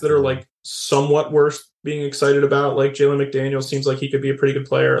guys that are like somewhat worth being excited about. Like Jalen McDaniel seems like he could be a pretty good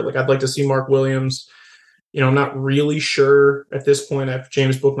player. Like I'd like to see Mark Williams. I'm not really sure at this point if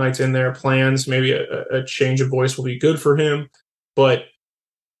James Bouknight's in their plans. Maybe a change of voice will be good for him, but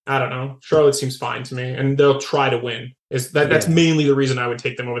I don't know. Charlotte seems fine to me, and they'll try to win. That's mainly the reason I would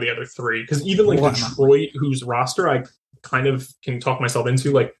take them over the other 3. Because even like Detroit, whose roster I kind of can talk myself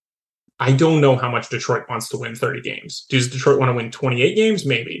into, like I don't know how much Detroit wants to win 30 games. Does Detroit want to win 28 games?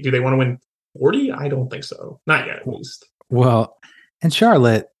 Maybe. Do they want to win 40? I don't think so. Not yet, at least. Well, and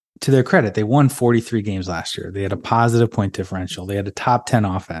Charlotte, to their credit, they won 43 games last year. They had a positive point differential. They had a top 10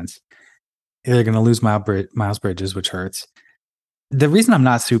 offense. They're going to lose Miles Bridges, which hurts. The reason I'm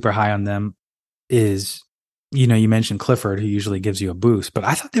not super high on them is, you mentioned Clifford, who usually gives you a boost, but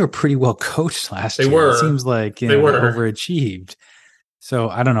I thought they were pretty well coached last year. It seems like they were overachieved. So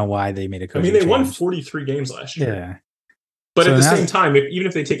I don't know why they made a coaching they change. won 43 games last year. Yeah. But at the same time, even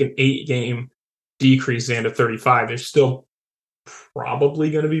if they take an 8-game decrease down to 35, they're still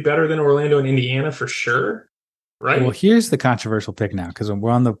probably going to be better than Orlando and Indiana for sure. Right? Well, here's the controversial pick now, because when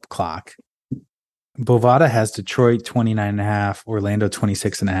we're on the clock. Bovada has Detroit 29.5, Orlando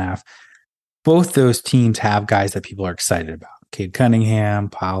 26.5. Both those teams have guys that people are excited about. Cade Cunningham,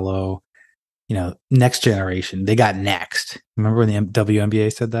 Paolo, next generation. They got next. Remember when the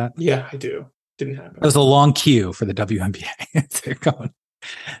WNBA said that? Yeah, I do. Didn't happen. It was a long queue for the WNBA.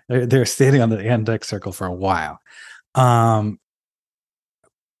 They're standing on the index circle for a while. I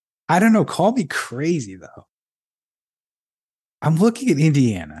don't know. Call me crazy, though. I'm looking at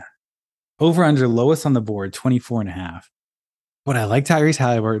Indiana. Over under lowest on the board, 24.5. But I like Tyrese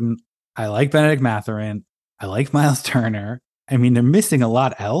Halliburton. I like Benedict Mathurin. I like Miles Turner. I mean, they're missing a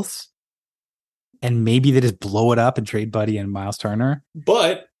lot else. And maybe they just blow it up and trade Buddy and Miles Turner.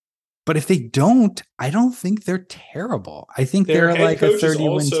 But if they don't, I don't think they're terrible. I think they're like a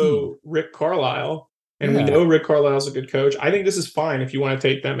 30-win team. Rick Carlisle. And we know Rick Carlisle's a good coach. I think this is fine if you want to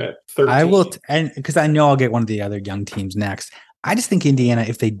take them at 13. I will, and because I know I'll get one of the other young teams next. I just think Indiana,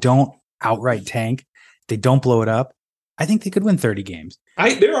 if they don't outright tank, they don't blow it up, I think they could win 30 games.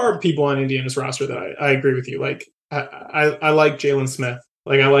 There are people on Indiana's roster that I agree with you. Like I like Jalen Smith.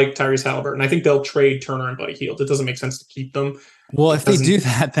 Like I like Tyrese Halliburton. I think they'll trade Turner and Buddy Hield. It doesn't make sense to keep them. Well, if they do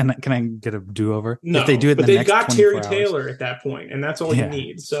that, then can I get a do-over? No, if they do it, but they've got Terry Taylor at that point, and that's all you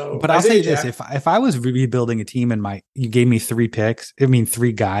need. So, but I'll say this: if I was rebuilding a team and you gave me 3 picks,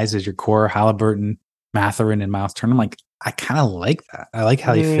 3 guys as your core: Halliburton, Mathurin, and Miles Turner. I'm like, I kind of like that. I like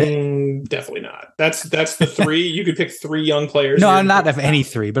how they fit. Definitely not. That's the 3. You could pick 3 young players. No, I'm not of any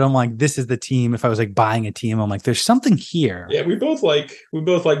 3, but I'm like, this is the team. If I was like buying a team, I'm like, there's something here. Yeah, we both like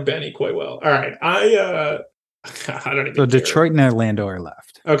Benny quite well. All right, I don't even. So Detroit and Orlando are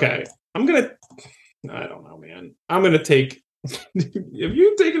left. Okay, I don't know, man. I'm gonna take. Have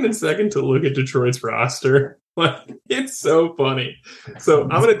you taken a second to look at Detroit's roster? Like, it's so funny. So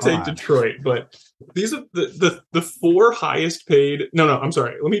I'm going to take Detroit, but these are the 4 highest paid. No, I'm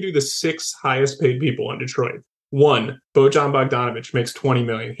sorry. Let me do the 6 highest paid people on Detroit. 1, Bojan Bogdanovic makes $20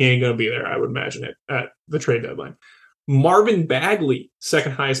 million. He ain't going to be there, I would imagine, at the trade deadline. Marvin Bagley,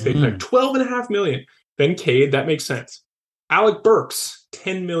 second highest paid, like $12.5 million. Then Cade, that makes sense. Alec Burks,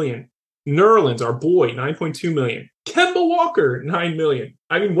 $10 million. Nerlens, our boy, 9.2 million. Kemba Walker, 9 million.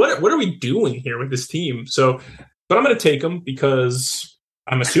 I mean, what are we doing here with this team? So, but I'm going to take them because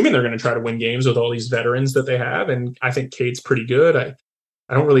I'm assuming they're going to try to win games with all these veterans that they have, and I think Cade's pretty good.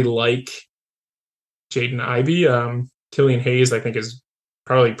 I don't really like Jaden Ivey. Killian Hayes, I think, is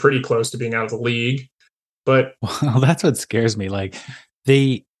probably pretty close to being out of the league. But well, that's what scares me. Like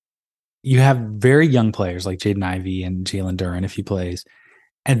you have very young players like Jaden Ivey and Jalen Duren if he plays.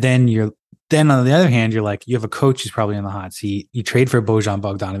 And then on the other hand, you're like, you have a coach who's probably in the hot seat. You trade for Bojan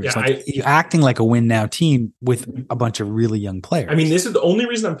Bogdanovic. Yeah, you're acting like a win now team with a bunch of really young players. I mean, this is the only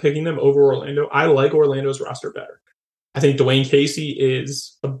reason I'm picking them over Orlando. I like Orlando's roster better. I think Dwayne Casey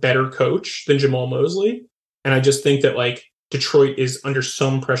is a better coach than Jamal Mosley. And I just think that like Detroit is under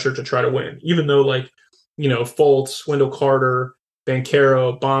some pressure to try to win, even though like, Fultz, Wendell Carter,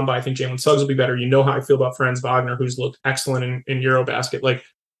 Banchero, Bamba, I think Jalen Suggs will be better. You know how I feel about Franz Wagner, who's looked excellent in Eurobasket. Like,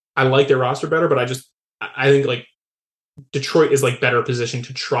 I like their roster better, but I think like Detroit is like better positioned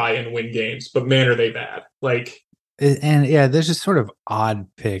to try and win games. But man, are they bad? Like, and yeah, there's just sort of odd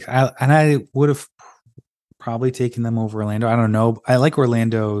picks. I would have probably taken them over Orlando. I don't know. I like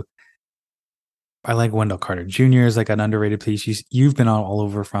Orlando. I like Wendell Carter Jr. is like an underrated piece. You've been all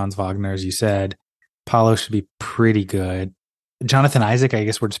over Franz Wagner, as you said. Paulo should be pretty good. Jonathan Isaac, I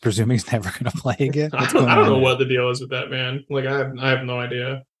guess we're just presuming he's never going to play again. I don't know what the deal is with that man. Like I have no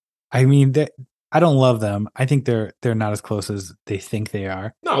idea. I mean, I don't love them. I think they're not as close as they think they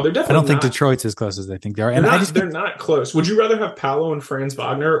are. No, they're definitely. I don't think Detroit's as close as they think they are. And they're not close. Would you rather have Paolo and Franz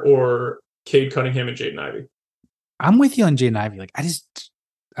Wagner or Cade Cunningham and Jaden Ivey? I'm with you on Jaden Ivey. Like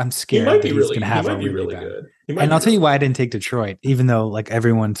I'm scared that he's going to have a really good. And I'll tell you why I didn't take Detroit, even though like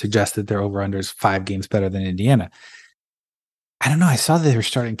everyone suggested their over/under is 5 games better than Indiana. I don't know. I saw that they were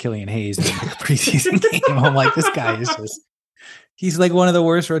starting Killian Hayes in the preseason game. I'm like, this guy is he's like one of the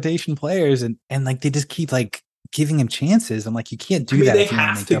worst rotation players. And like, they just keep like giving him chances. I'm like, you can't do that. They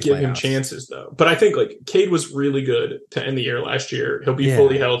have to give him chances though. But I think like Cade was really good to end the year last year. He'll be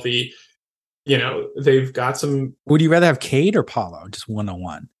fully healthy. They've got some. Would you rather have Cade or Paulo? Just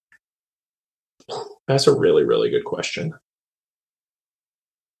 1-on-1. That's a really, really good question.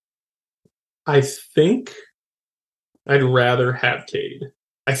 I think I'd rather have Cade.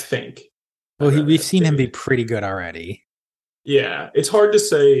 I think. Well, we've seen him be pretty good already. Yeah, it's hard to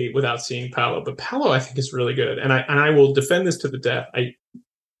say without seeing Paolo, but Paolo I think is really good, and I will defend this to the death.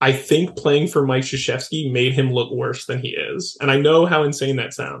 I think playing for Mike Krzyzewski made him look worse than he is, and I know how insane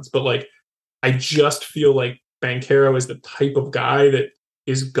that sounds, but like I just feel like Banchero is the type of guy that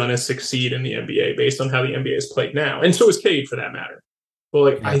is gonna succeed in the NBA based on how the NBA is played now, and so is Cade for that matter. But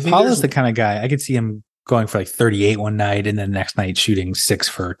like, I think Paolo's the kind of guy I could see him going for like 38 one night and then the next night shooting 6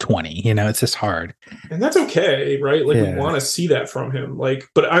 for 20. It's just hard. And that's okay, right? Like we want to see that from him. Like,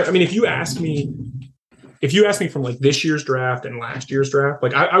 but I mean, if you ask me from like this year's draft and last year's draft,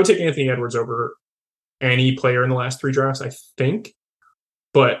 like I would take Anthony Edwards over any player in the last 3 drafts, I think.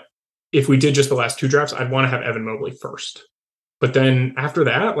 But if we did just the last 2 drafts, I'd want to have Evan Mobley first. But then after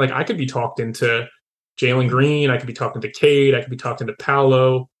that, like I could be talked into Jalen Green, I could be talked into Cade, I could be talked into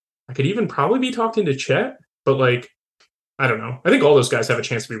Paolo. I could even probably be talked into Chet, but like, I don't know. I think all those guys have a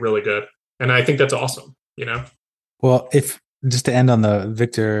chance to be really good. And I think that's awesome, Well, if just to end on the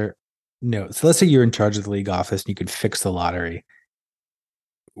Victor note, so let's say you're in charge of the league office and you could fix the lottery.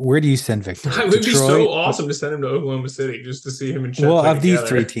 Where do you send Victor? It would be so awesome to send him to Oklahoma City just to see him in Chet. Well, of these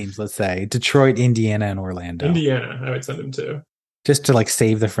 3 teams, let's say Detroit, Indiana, and Orlando. Indiana, I would send him to. Just to like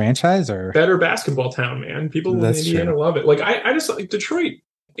save the franchise or better basketball town, man. People in Indiana love it. Like I just like Detroit.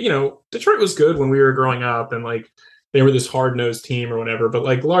 Detroit was good when we were growing up and like they were this hard-nosed team or whatever, but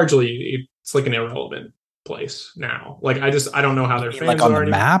like largely it's like an irrelevant place now. Like I don't know how their fans like on the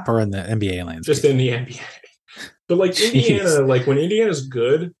map or in the NBA landscape. Just in the NBA. But like Indiana, like when Indiana's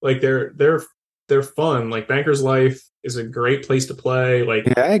good, like they're fun. Like Banker's Life is a great place to play. Like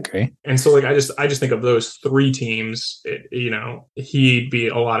yeah, I agree. And so like I just think of those 3 teams. He'd be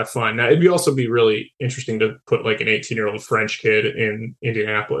a lot of fun. Now it'd also be really interesting to put like an 18-year-old French kid in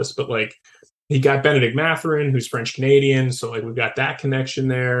Indianapolis, but like he got Benedict Mathurin, who's French Canadian, so like we've got that connection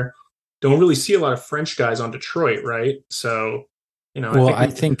there. Don't really see a lot of French guys on Detroit, right? So I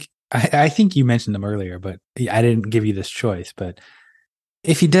think you mentioned them earlier, but I didn't give you this choice, but.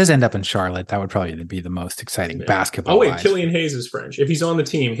 If he does end up in Charlotte, that would probably be the most exciting basketball. Oh wait, Killian Hayes is French. If he's on the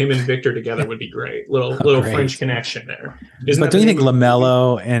team, him and Victor together would be great. Little French connection there. But don't you think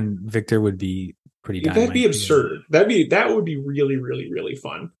LaMelo and Victor would be pretty dynamite? That'd be absurd. That would be really, really, really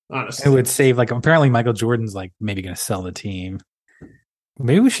fun. Honestly, it would save. Like apparently Michael Jordan's like maybe going to sell the team.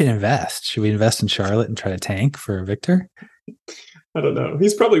 Maybe we should invest. Should we invest in Charlotte and try to tank for Victor? I don't know.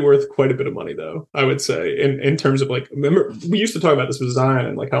 He's probably worth quite a bit of money, though, I would say, in terms of like, remember, we used to talk about this with Zion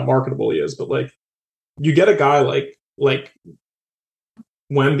and like how marketable he is, but like, you get a guy like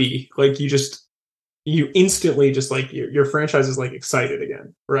Wemby, like you instantly just like your franchise is like excited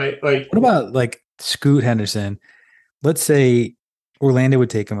again, right? Like, what about like Scoot Henderson? Let's say Orlando would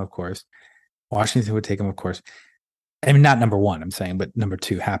take him, of course. Washington would take him, of course. I mean, not number one, I'm saying, but number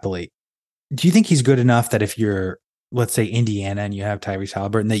two, happily. Do you think he's good enough that if you're, let's say, Indiana and you have Tyrese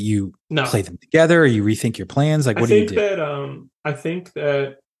Halliburton, that you play them together or you rethink your plans? Like, what do you do? I think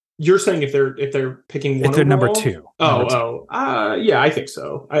that you're saying if they're picking one, if they're overall? number two. Yeah, I think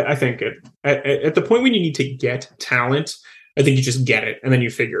so. I think at the point when you need to get talent, I think you just get it and then you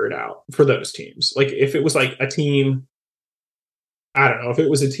figure it out for those teams. Like if it was like a team, I don't know, if it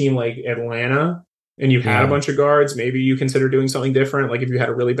was a team like Atlanta and you had a bunch of guards, maybe you consider doing something different. Like if you had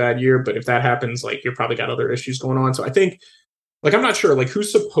a really bad year, but if that happens, like you're probably got other issues going on. So I think, like, I'm not sure, like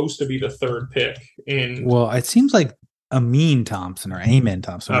who's supposed to be the third pick in. Well, it seems like Amin Thompson or Amen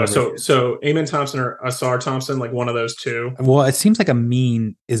Thompson. So Amen Thompson or Asar Thompson, like one of those two. Well, it seems like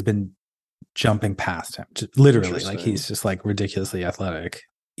Amin has been jumping past him, literally. Like he's just like ridiculously athletic,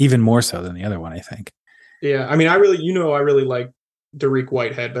 even more so than the other one, I think. Yeah, I mean, I really like Dariq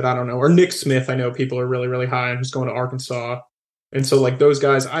Whitehead, but I don't know. Or Nick Smith, I know people are really, really high on, who's going to Arkansas. And so like those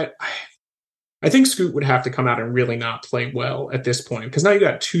guys, I think Scoot would have to come out and really not play well at this point, because now you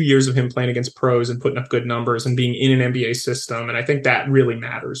got 2 years of him playing against pros and putting up good numbers and being in an NBA system. And I think that really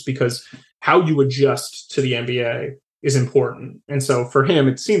matters, because how you adjust to the NBA is important. And so for him,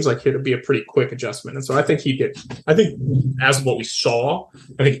 it seems like it'll be a pretty quick adjustment. And so I think as of what we saw,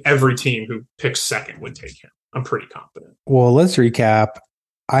 I think every team who picks second would take him. I'm pretty confident. Well, let's recap.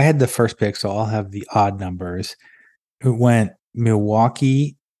 I had the first pick, so I'll have the odd numbers. It went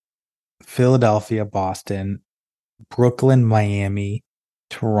Milwaukee, Philadelphia, Boston, Brooklyn, Miami,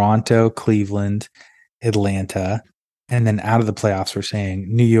 Toronto, Cleveland, Atlanta. And then out of the playoffs, we're saying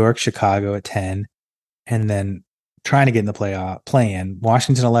New York, Chicago at 10. And then trying to get in the play-in,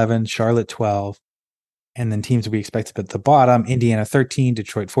 Washington 11, Charlotte 12. And then teams we expect at the bottom, Indiana 13,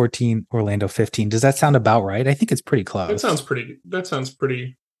 Detroit 14, Orlando 15. Does that sound about right? I think it's pretty close. That sounds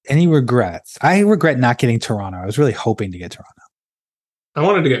pretty. Any regrets? I regret not getting Toronto. I was really hoping to get Toronto. I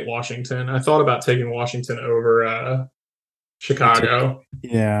wanted to get Washington. I thought about taking Washington over Chicago.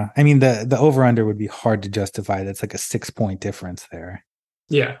 Yeah. I mean, the over-under would be hard to justify. That's like a 6-point difference there.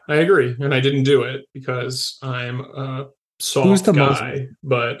 Yeah, I agree. And I didn't do it because I'm a soft guy.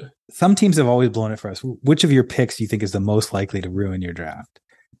 But some teams have always blown it for us. Which of your picks do you think is the most likely to ruin your draft?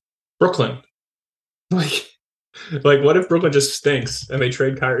 Brooklyn. Like what if Brooklyn just stinks and they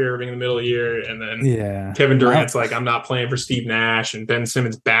trade Kyrie Irving in the middle of the year, and then Kevin Durant's like, I'm not playing for Steve Nash, and Ben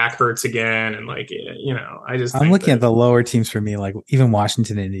Simmons' back hurts again, and like, you know, I'm looking at the lower teams for me, like even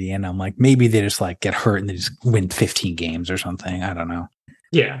Washington and Indiana. I'm like, maybe they just like get hurt and they just win 15 games or something. I don't know.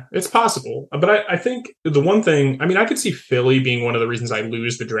 Yeah, it's possible. But I think the one thing, I mean, I could see Philly being one of the reasons I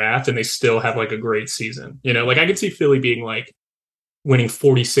lose the draft and they still have like a great season. You know, like I could see Philly being like winning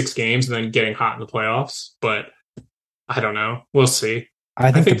 46 games and then getting hot in the playoffs. But I don't know. We'll see.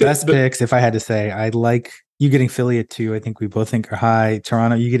 I think the best picks, if I had to say, I like you getting Philly at 2. I think we both think are high.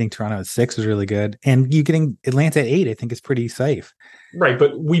 You getting Toronto at 6 is really good. And you getting Atlanta at 8, I think is pretty safe. Right.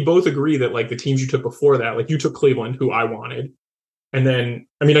 But we both agree that like the teams you took before that, like you took Cleveland, who I wanted. And then,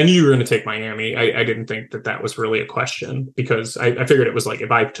 I mean, I knew you were going to take Miami. I didn't think that was really a question, because I figured it was like,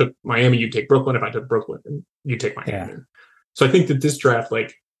 if I took Miami, you'd take Brooklyn. If I took Brooklyn, you'd take Miami. Yeah. So I think that this draft,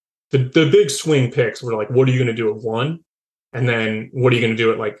 like the big swing picks were like, what are you going to do at 1? And then what are you going to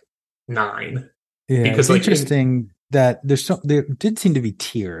do at like 9? Yeah. Because it's interesting that there did seem to be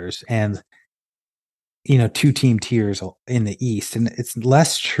tiers, and, you know, 2-team tiers in the East. And it's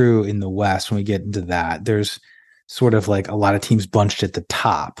less true in the West when we get into that. There's sort of like a lot of teams bunched at the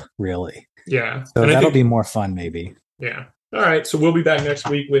top, really. Yeah. So that'll be more fun, maybe. Yeah. All right. So we'll be back next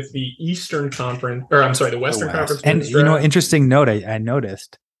week with the Eastern Conference, or I'm sorry, the Western Conference. And you know, interesting note I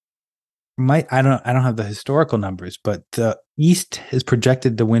noticed. I don't have the historical numbers, but the East is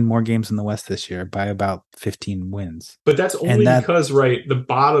projected to win more games than the West this year by about 15 wins. But that's only because, right, the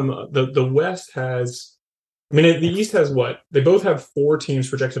bottom, the West has, I mean, the East has what? They both have 4 teams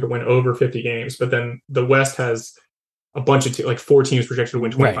projected to win over 50 games, but then the West has a bunch of like 4 teams projected to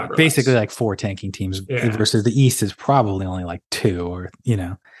win 25. Right, basically like 4 tanking teams versus the East is probably only like 2, or, you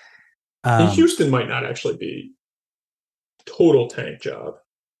know. And Houston might not actually be total tank job.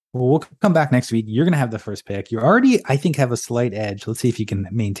 Well, we'll come back next week. You're going to have the first pick. You already, I think, have a slight edge. Let's see if you can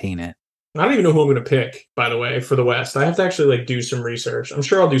maintain it. I don't even know who I'm going to pick, by the way, for the West. I have to actually like do some research. I'm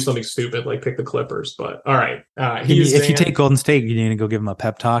sure I'll do something stupid like pick the Clippers, but all right. If you take Golden State, you need to go give them a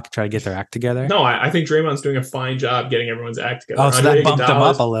pep talk, try to get their act together. No, I think Draymond's doing a fine job getting everyone's act together. Oh, so that bumped them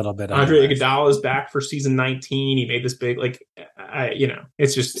up a little bit. Andre Iguodala is back for season 19. He made this big,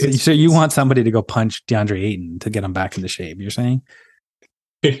 it's just. So you want somebody to go punch DeAndre Ayton to get him back into shape? You're saying?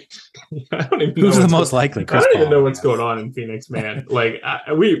 I don't even know who's the most likely. I don't even know what's going on in Phoenix, man.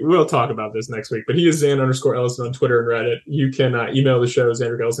 We'll talk about this next week. But he is Zan_Ellison on Twitter and Reddit. You can email the show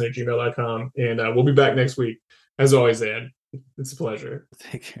ZandrickEllison@gmail.com, and we'll be back next week. As always, Zan, it's a pleasure.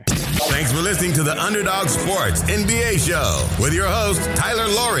 Take care. Thanks for listening to the Underdog Sports NBA Show with your hosts Tyler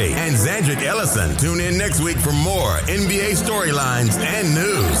Laurie and Zandrick Ellison. Tune in next week for more NBA storylines and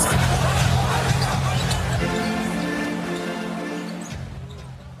news.